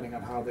 times depending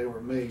on how they were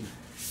made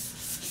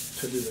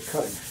to do the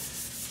cutting.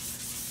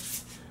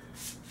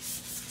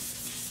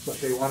 But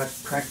they want to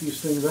crank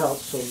these things out,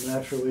 so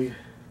naturally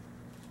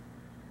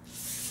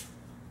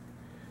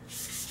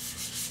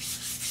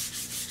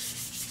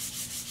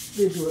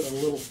they do it a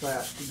little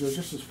fast. They do it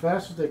just as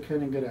fast as they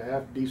can and get a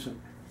half decent.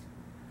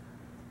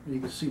 And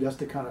you can see that's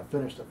the kind of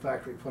finish the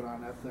factory put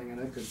on that thing, and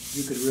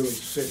you could really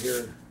sit here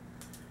and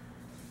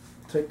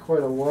take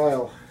quite a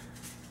while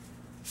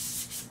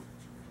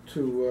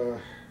to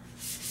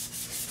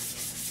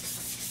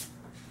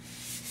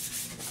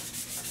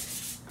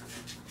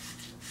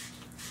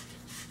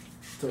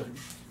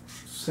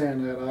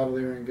sand that out of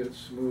there and get it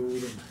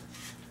smooth and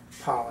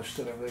polished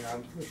and everything.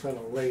 I'm just on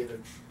a lathe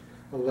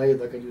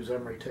like I use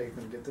emery tape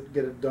and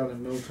get it done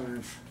in no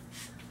time.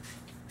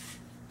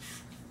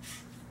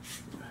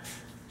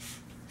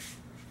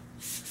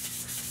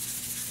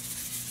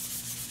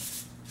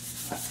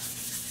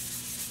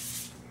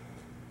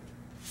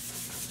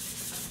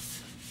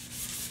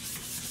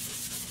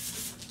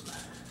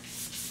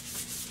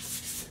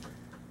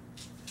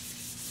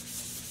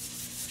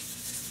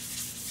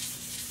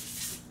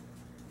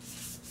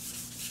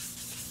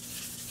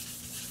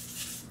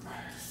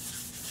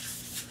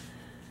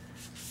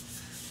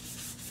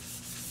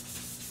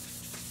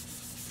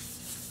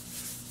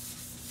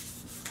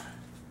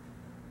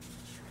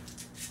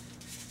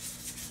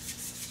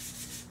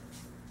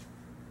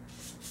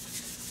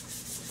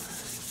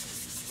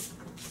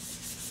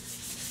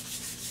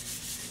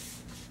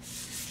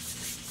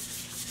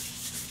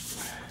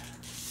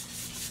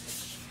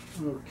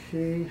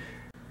 Okay,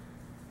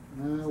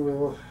 now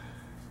we'll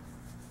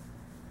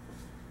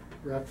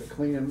wrap the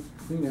clean end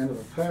of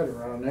the pad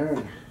around there,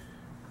 and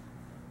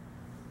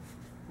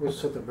we'll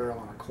set the barrel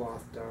on a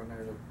cloth down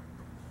there.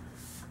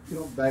 You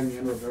don't bang the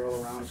end of the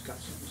barrel around, it's got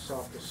something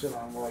soft to sit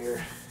on while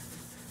you're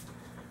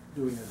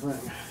doing your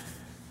thing.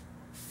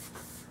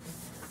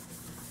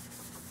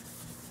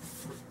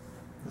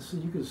 So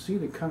you can see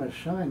the kind of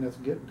shine that's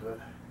getting to it.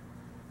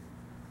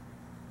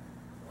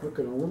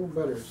 Looking a little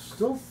better.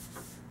 Still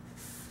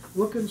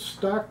looking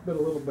stock, but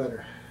a little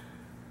better.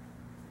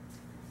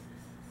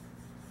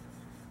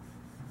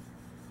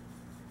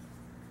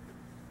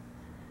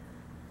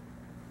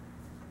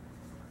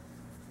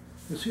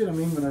 You see what I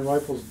mean when the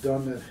rifle's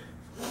done? That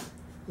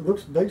it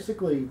looks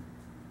basically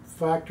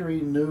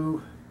factory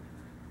new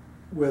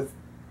with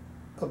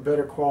a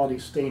better quality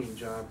staining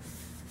job.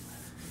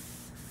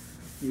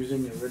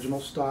 Using the original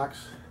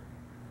stocks,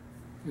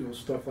 you know,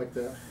 stuff like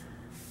that.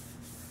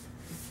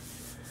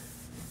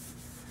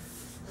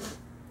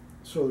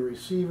 So the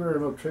receiver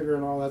and the trigger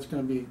and all that's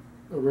going to be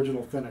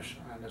original finish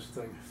on this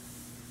thing,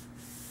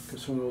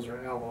 because some of those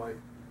are alloy,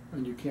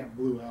 and you can't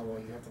blue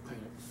alloy, you have to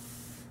paint it.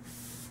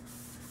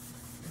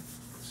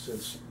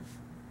 Since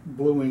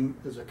bluing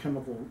is a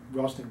chemical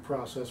rusting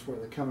process where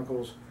the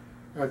chemicals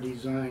are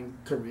designed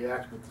to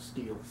react with the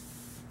steel.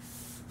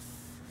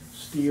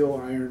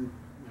 Steel, iron,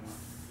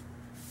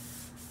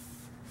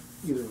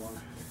 you know, either one.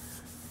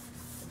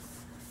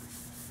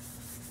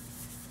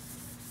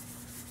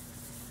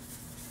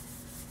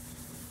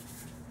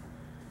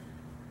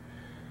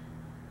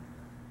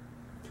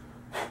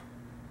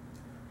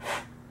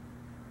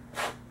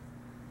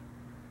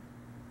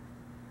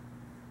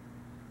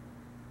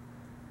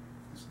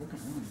 Looking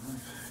really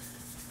nice.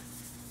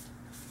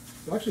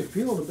 It'll actually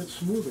feel a bit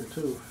smoother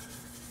too.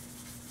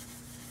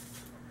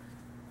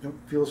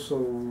 Don't feel so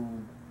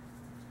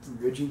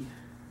ridgy.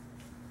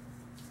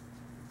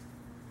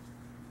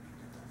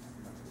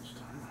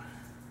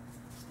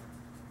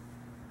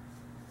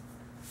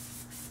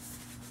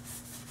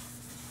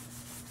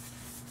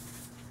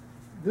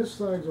 This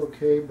side's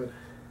okay, but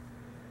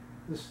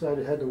this side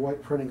that had the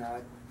white printing on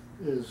it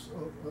is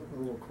a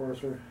little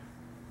coarser.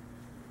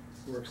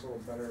 Works a little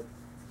better.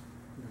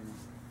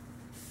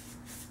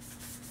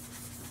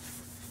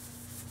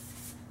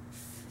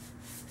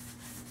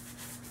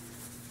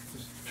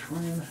 Just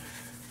trying.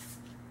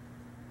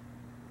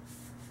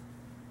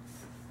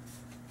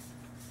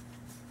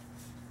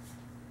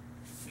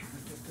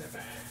 Trying to get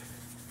that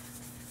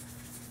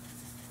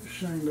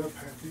shined up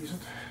half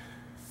decent.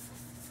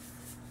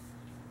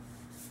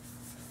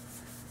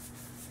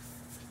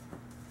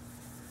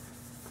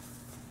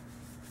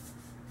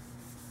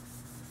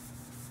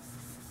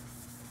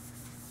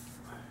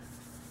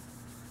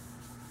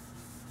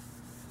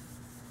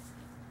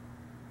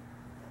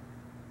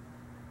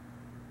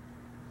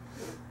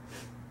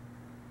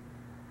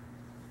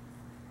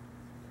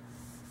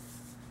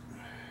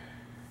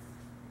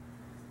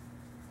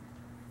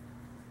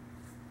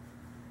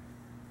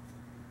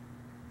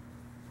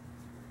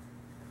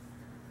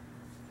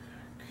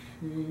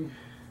 Okay.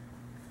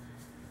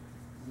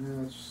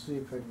 Now let's see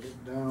if I can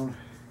get down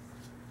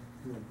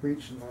in the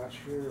breech notch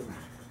here and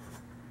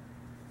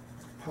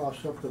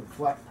polish up the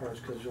flat parts,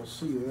 because you'll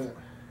see that.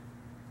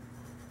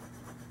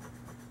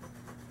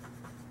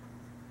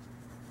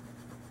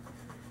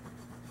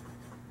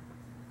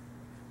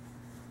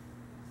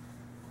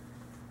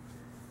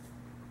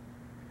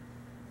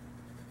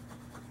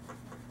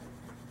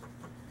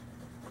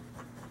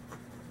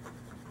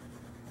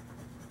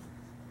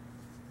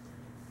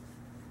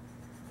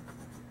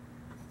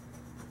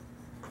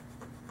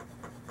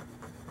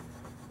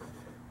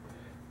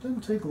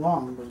 Doesn't take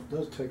long, but it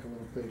does take a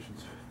little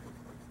patience.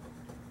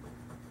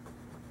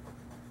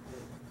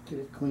 Get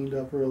it cleaned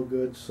up real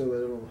good so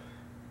that it'll,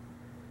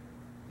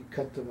 you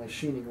cut the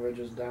machining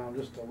ridges down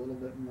just a little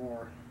bit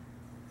more.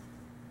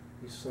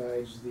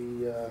 Besides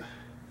the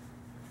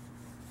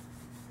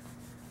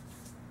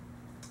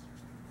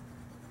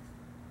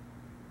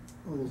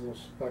all those little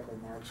speckle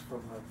marks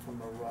from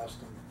the rust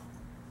and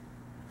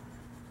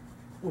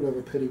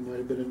whatever pitting might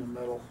have been in the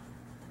metal.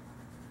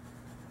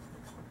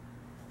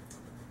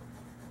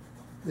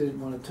 They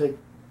didn't want to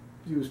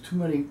use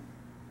too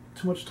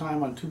much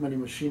time on too many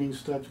machining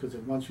steps, because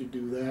if once you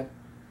do that,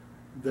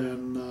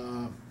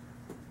 then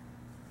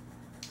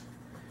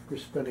you're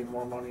spending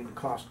more money and the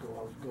cost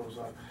goes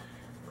up.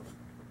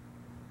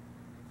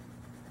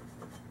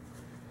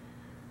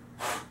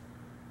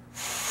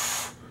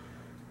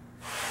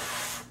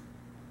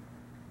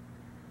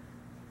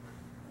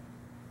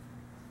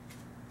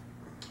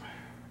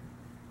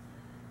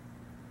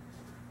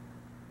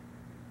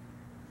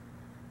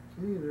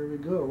 Okay, there we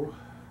go.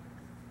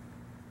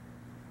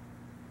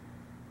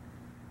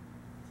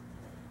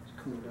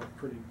 Cleaned up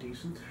pretty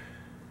decent.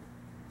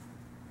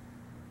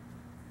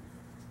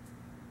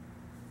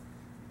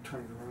 Turn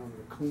it around to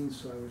the clean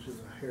side, which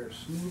is a hair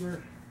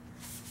smoother.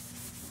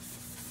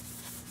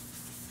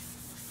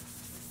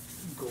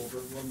 Go over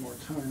it one more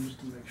time just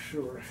to make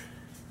sure.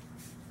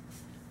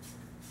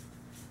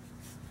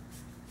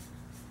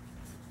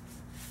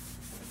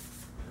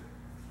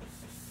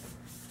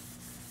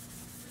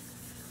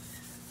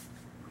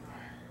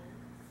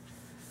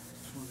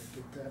 Just want to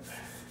get that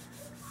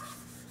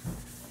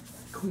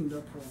cleaned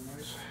up real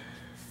nice.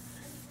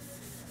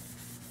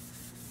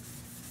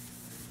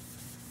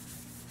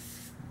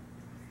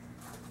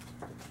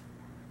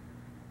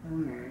 All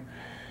right.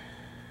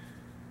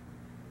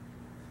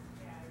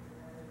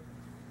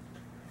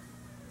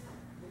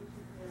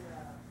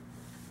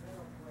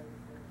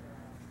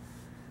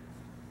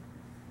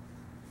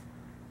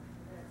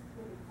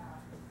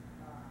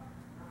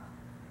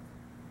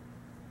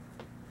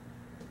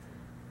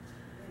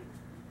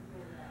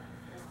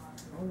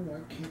 Oh,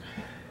 I can't.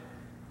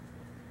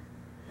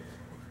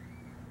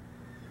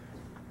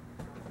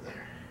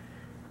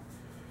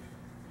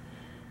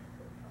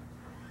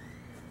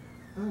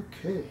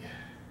 Okay,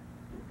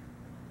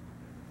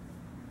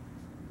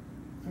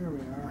 there we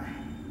are.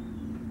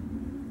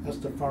 That's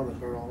the front of the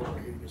barrel over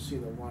here. You can see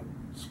the one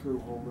screw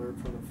hole there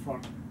for the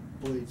front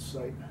blade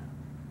sight.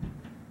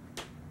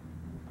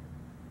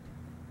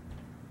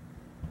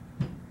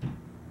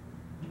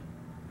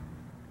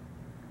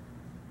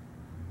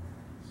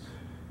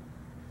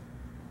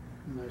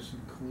 Nice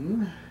and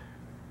clean.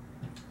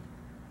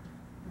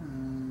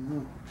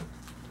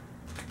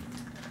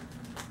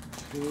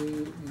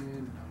 Okay,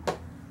 and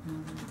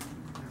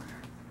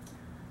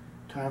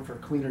time for a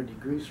cleaner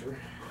degreaser.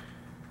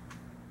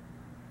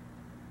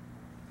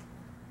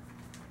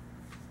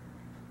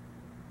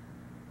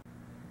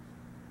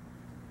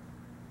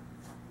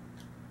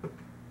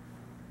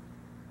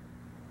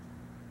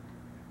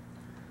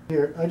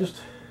 Here, I just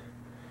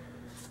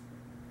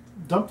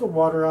dump the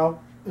water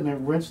out and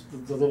then rinse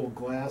the little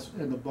glass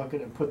in the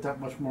bucket and put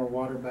that much more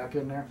water back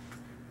in there.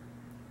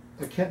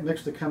 I can't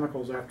mix the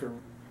chemicals after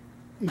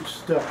each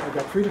step. I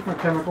got 3 different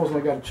chemicals and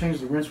I got to change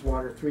the rinse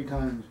water 3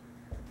 times.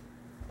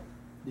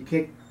 You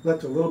can't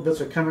let the little bits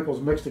of chemicals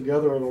mix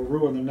together or it'll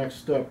ruin the next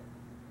step.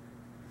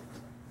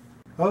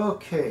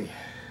 Okay.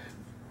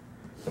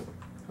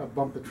 I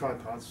bumped the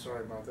tripod,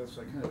 sorry about this.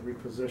 I kind of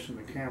repositioned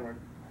the camera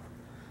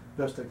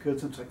best I could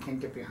since I can't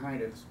get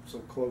behind it. It's so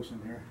close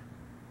in here.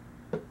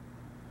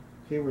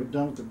 Okay, we're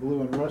done with the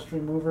glue and rust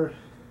remover.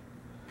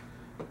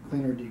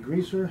 Cleaner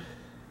degreaser.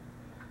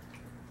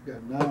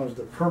 Got now is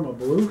the Perma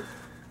Blue.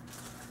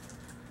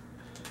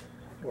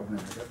 Oh man,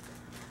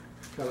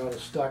 I got out of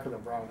stock of the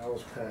brown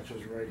nose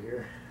patches right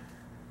here.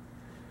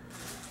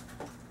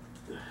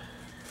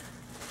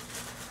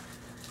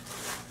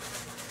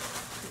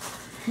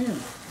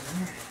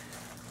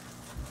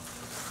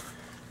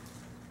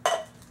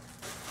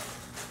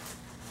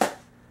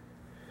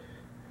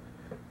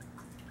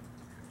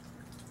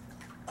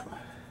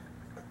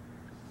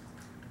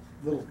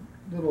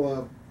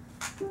 Little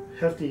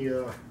hefty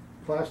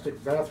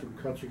plastic bathroom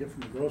cuts you get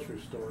from the grocery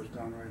stores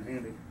down right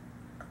handy.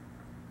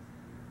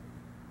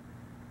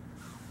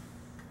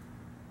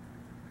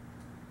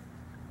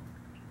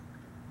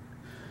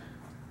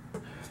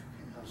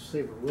 I'll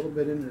save a little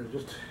bit in there.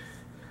 Just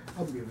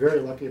I'll be very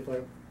lucky if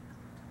I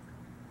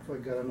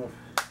got enough.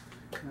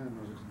 I don't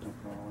know, just dump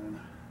it all in.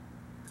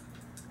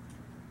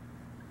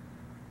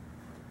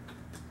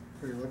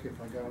 Pretty lucky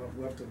if I got enough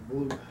left to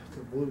glue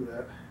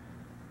that.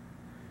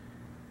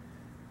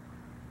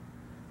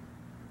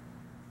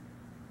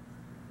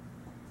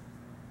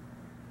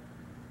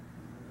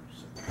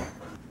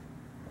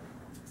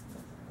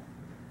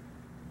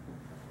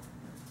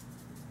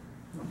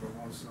 Number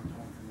one, sent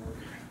home from work.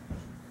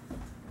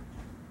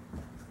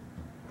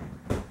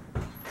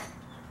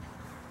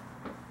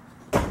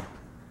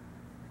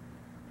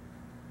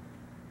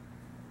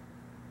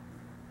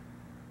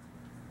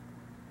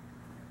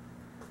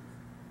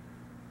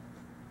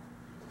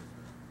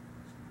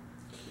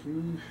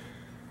 Okay.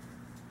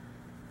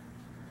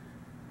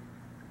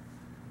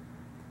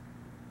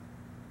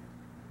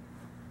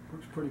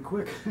 Works pretty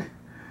quick.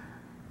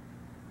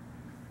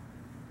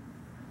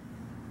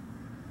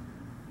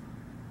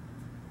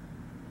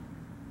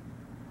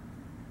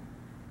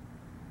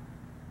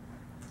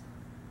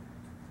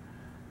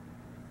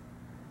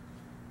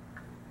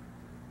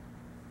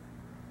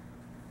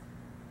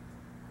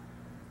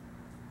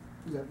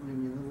 Got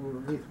maybe a little over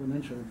 1/8 of an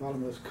inch on the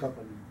bottom of this cup,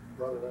 and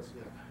brother, that's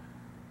it.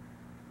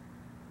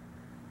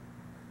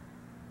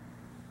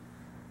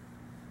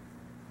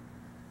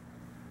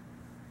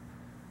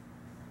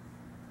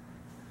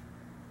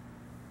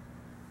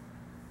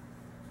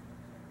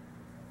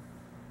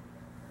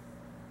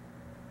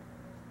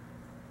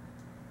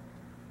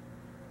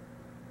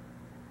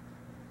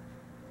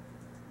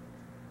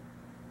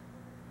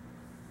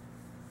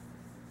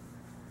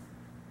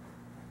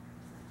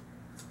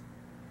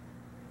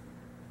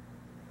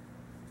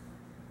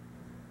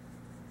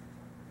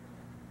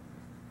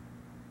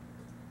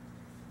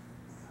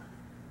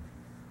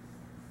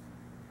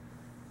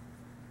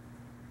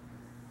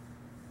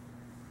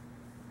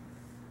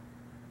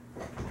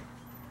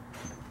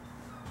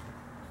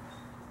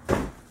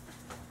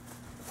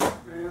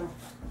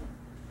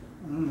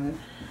 Alright.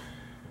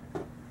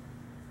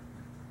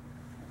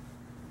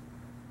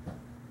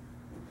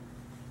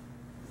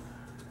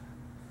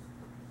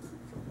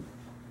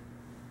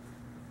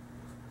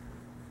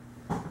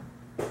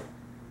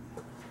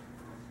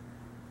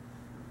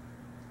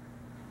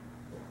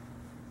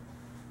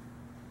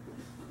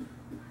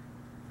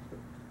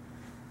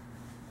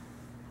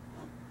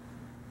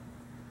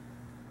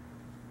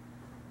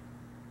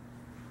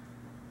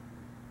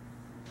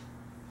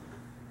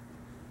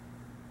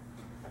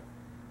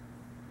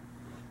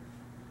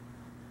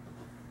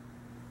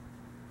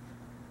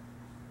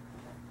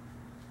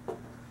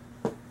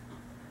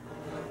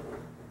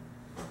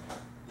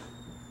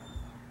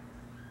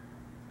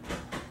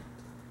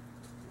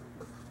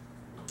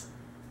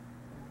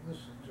 This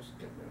is just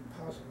getting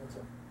impossible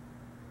to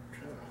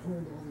try to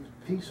hold all these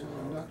pieces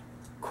and not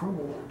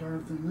crumble that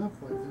darn thing up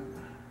like that.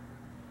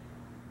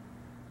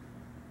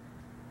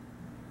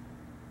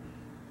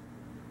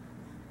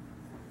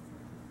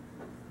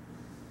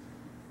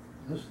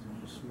 This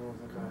one smells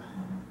like a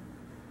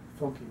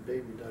funky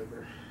baby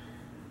diaper.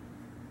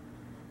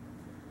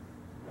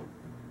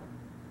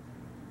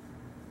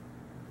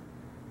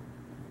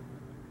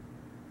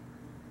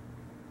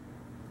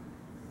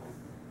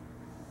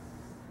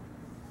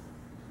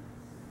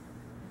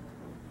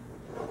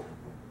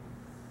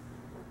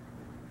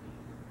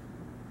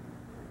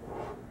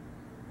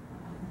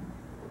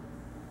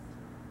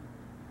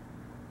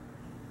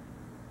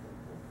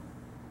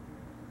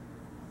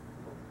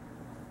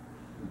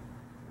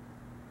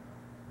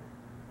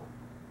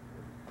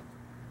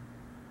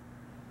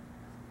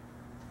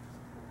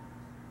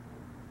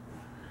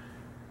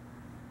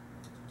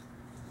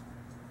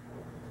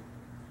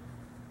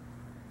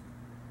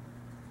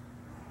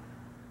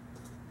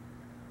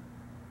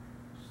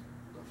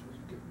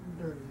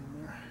 Dirty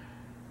in there.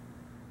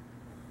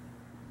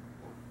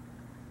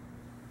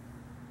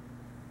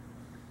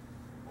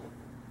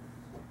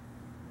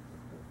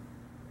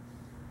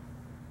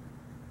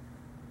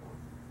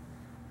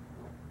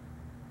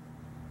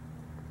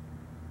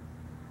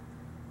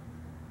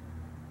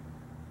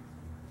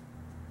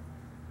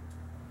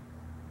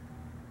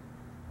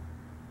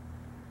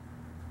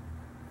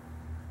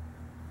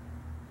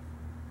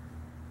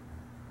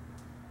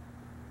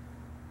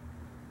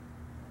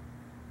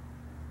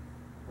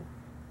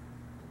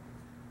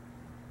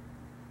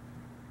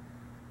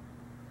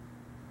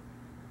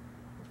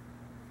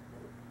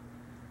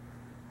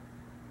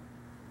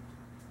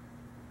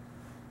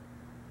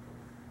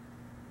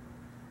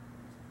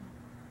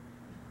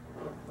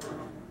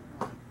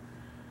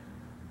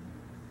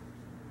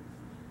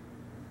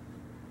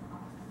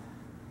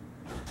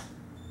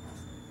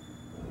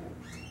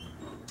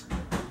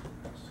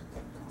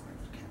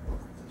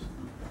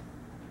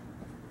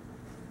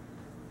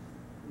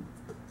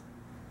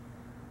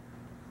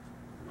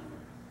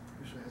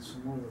 Wish I had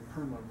some more of the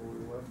perma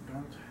glue left,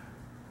 don't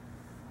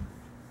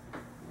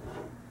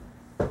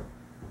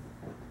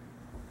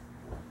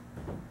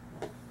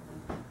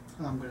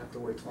I? I'm gonna have to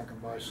wait till I can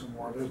buy some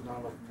more. There's not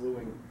enough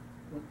gluing,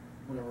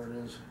 whatever it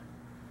is,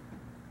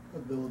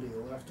 ability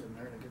left in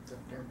there to get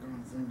that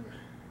doggone thing to.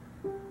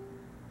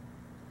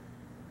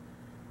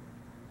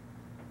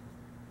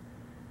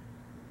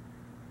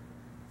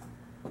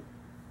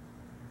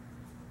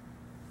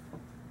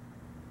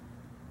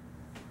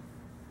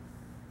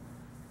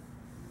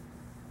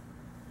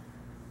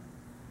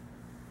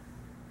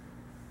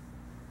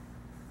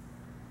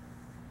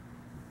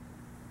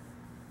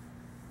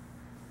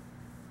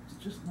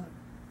 just not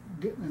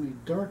getting any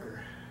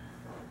darker.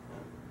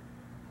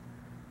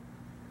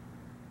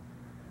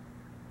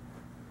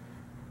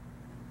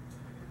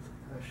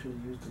 I should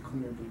have used a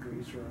cleaner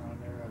degreaser on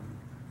there.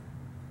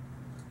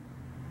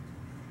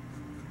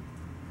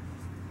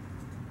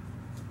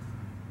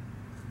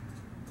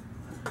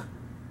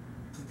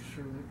 Make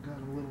sure that got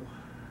a little.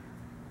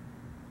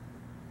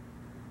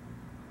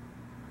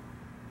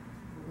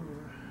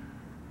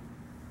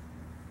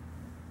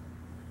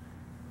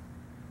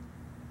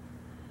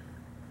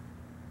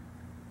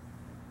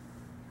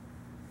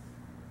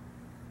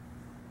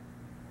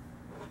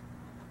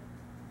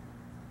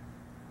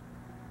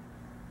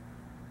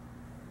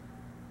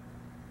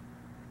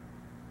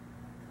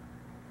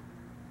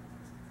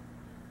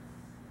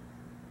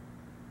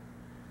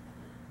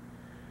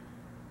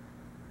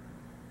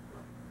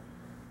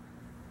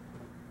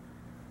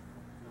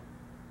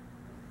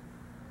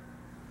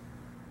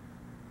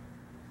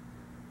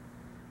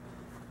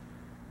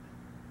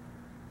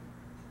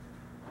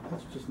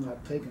 That's just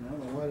not taking. I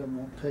don't know why that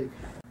won't take.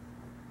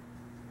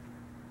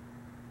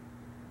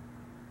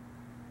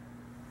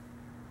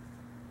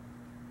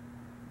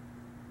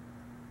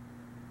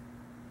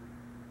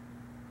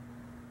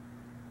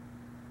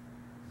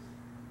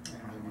 I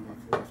don't have enough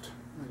left.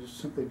 I just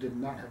simply did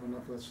not have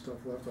enough of that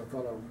stuff left. I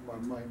thought I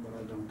might, but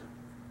I don't.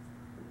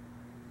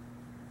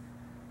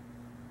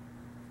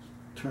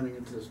 It's turning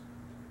into this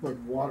like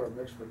water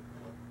mixed with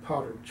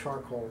powdered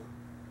charcoal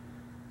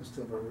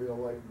instead of a real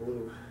light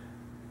blue.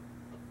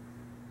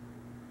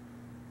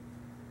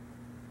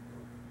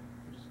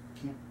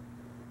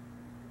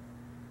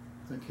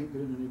 I can't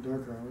get it any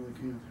darker, I really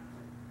can't.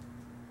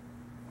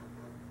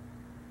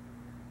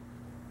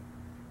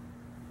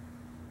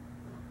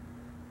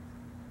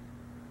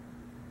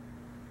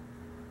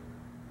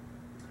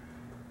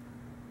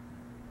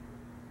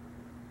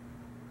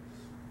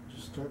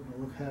 Just starting to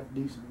look half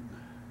decent.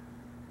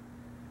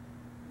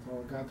 That's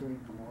all I got. There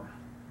ain't no more.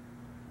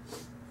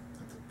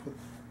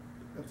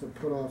 Have to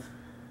put off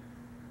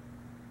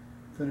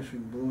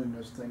finishing bluing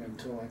this thing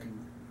until I can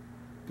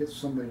get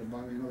somebody to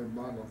buy me another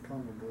bottle of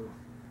Perma Blue.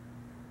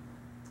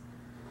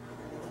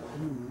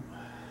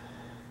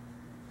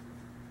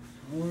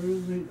 Where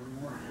is it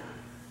anymore?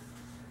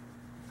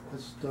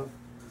 This stuff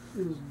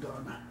is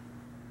done.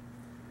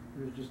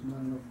 There's just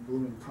not enough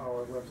bluing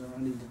power left, and I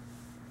need to.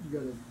 You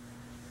got to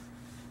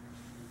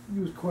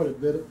use quite a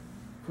bit of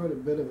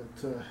it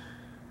to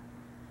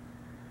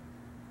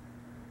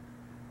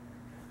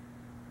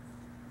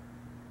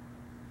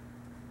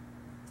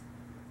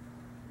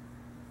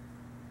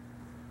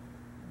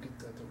get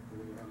that to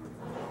blue out of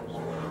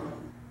it.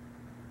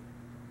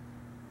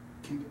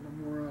 Can't get no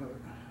more out of it.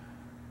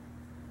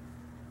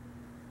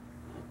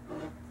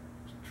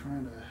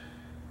 Trying to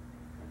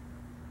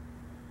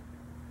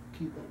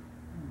keep it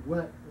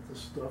wet with the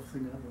stuff,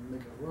 thinking it would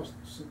make it rust,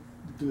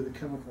 do the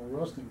chemical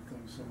rusting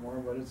thing somewhere,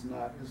 but it's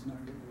not. It's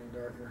not getting any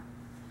darker.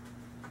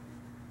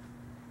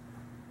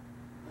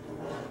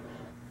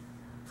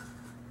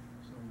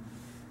 So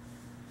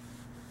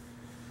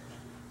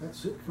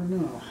that's it for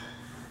now.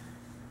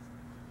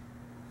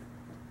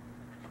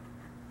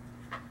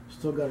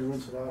 Still got to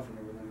rinse it off and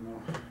everything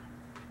though.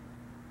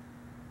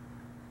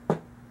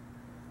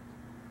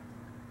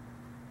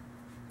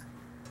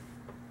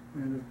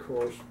 And of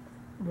course,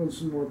 run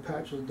some more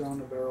patches down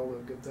the barrel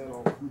to get that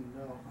all cleaned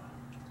out.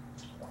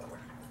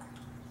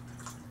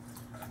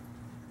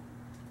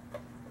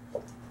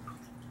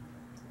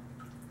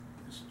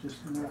 It's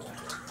just not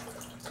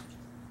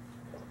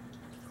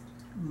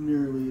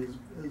nearly as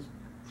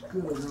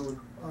good as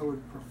I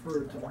would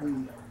prefer it to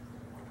be.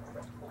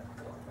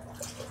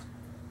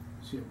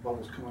 See the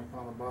bubbles come up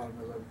on the bottom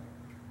as I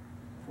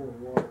pour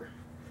water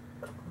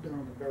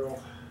down the barrel.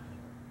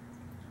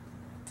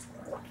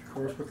 Of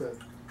course, with that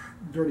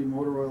dirty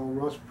motor oil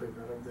rust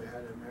preventative they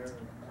had in there,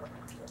 and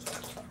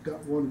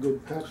got one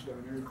good patch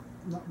down there.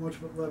 Not much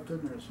of it left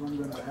in there, so I'm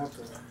going to have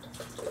to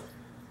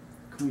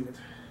clean it.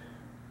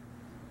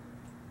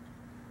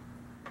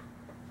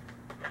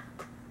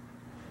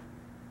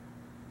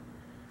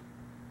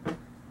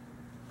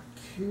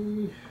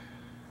 Okay.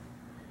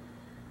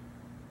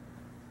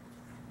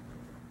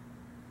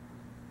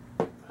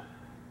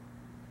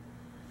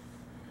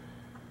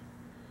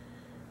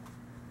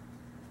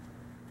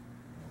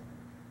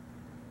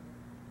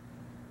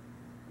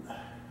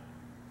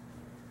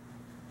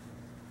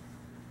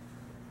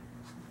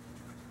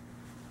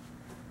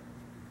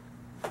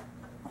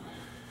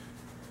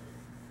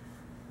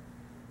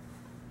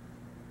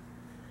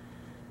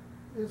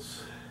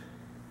 It's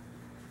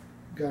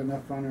got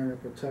enough on there to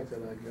protect it,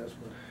 I guess,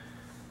 but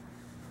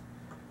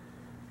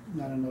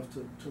not enough to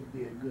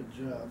be a good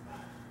job.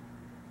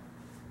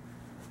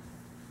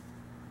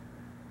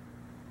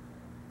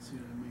 See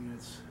what I mean?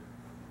 It's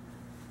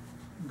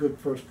a good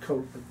first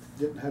coat, but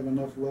didn't have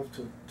enough left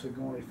to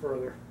go any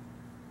further.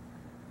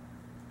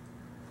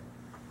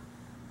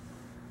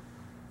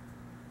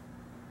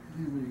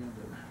 And what are you going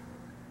to do?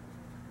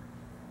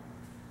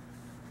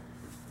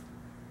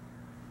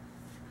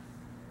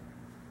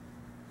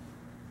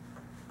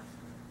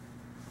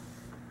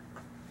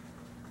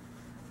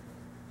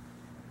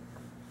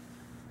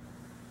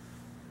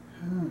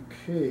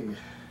 Okay.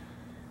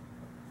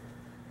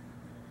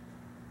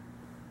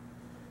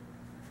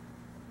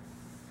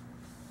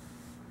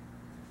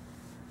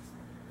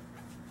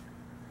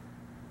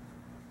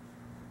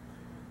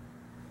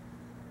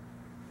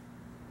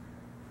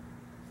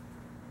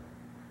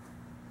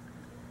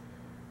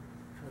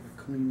 Try to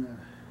clean the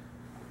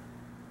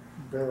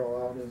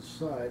barrel out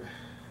inside.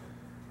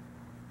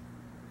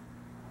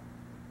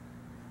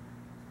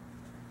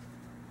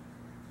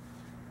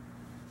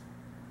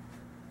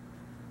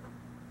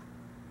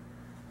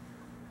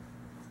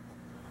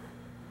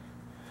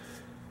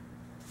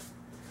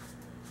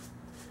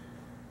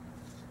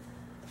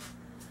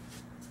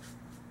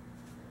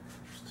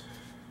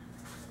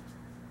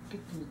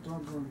 Get these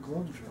doggone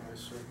gloves dry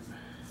so I can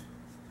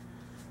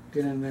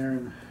get in there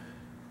and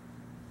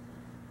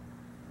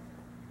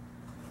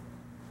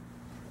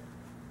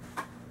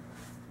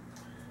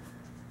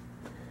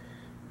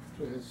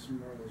I had some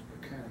more of those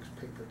mechanics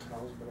paper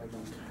towels, but I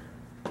don't.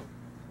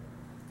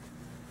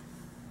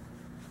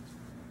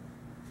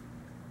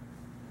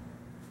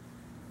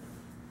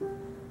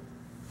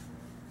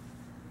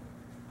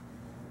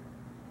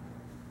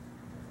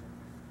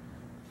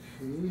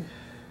 Okay.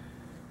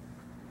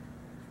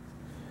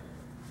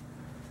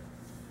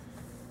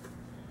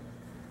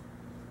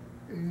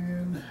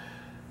 And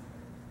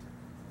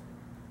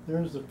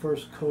there's the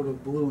first coat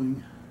of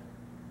bluing.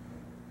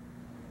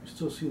 You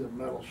still see the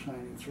metal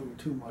shining through.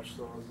 Too much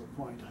though is the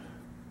point.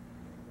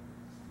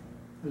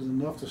 There's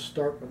enough to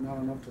start but not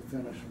enough to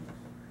finish.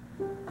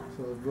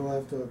 So we'll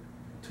have to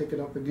take it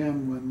up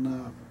again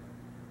when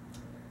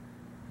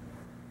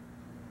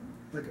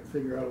I can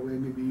figure out a way,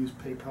 maybe use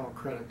PayPal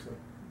credit to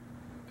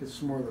get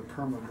some more of the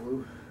perma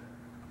blue.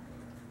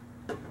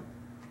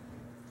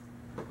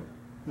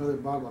 Another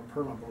bottle of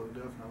perma blue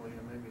definitely,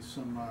 and maybe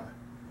some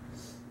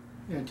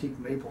antique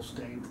maple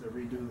stain to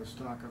redo the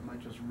stock. I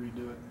might just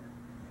redo it.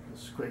 The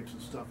scrapes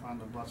and stuff on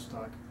the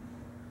buttstock.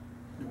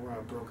 And where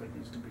I broke it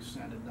needs to be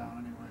sanded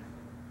down anyway.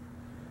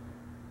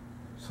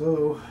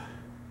 So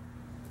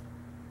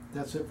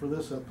that's it for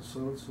this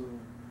episode. So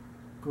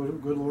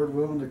good Lord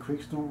willing, the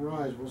creeks don't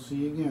rise. We'll see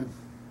you again.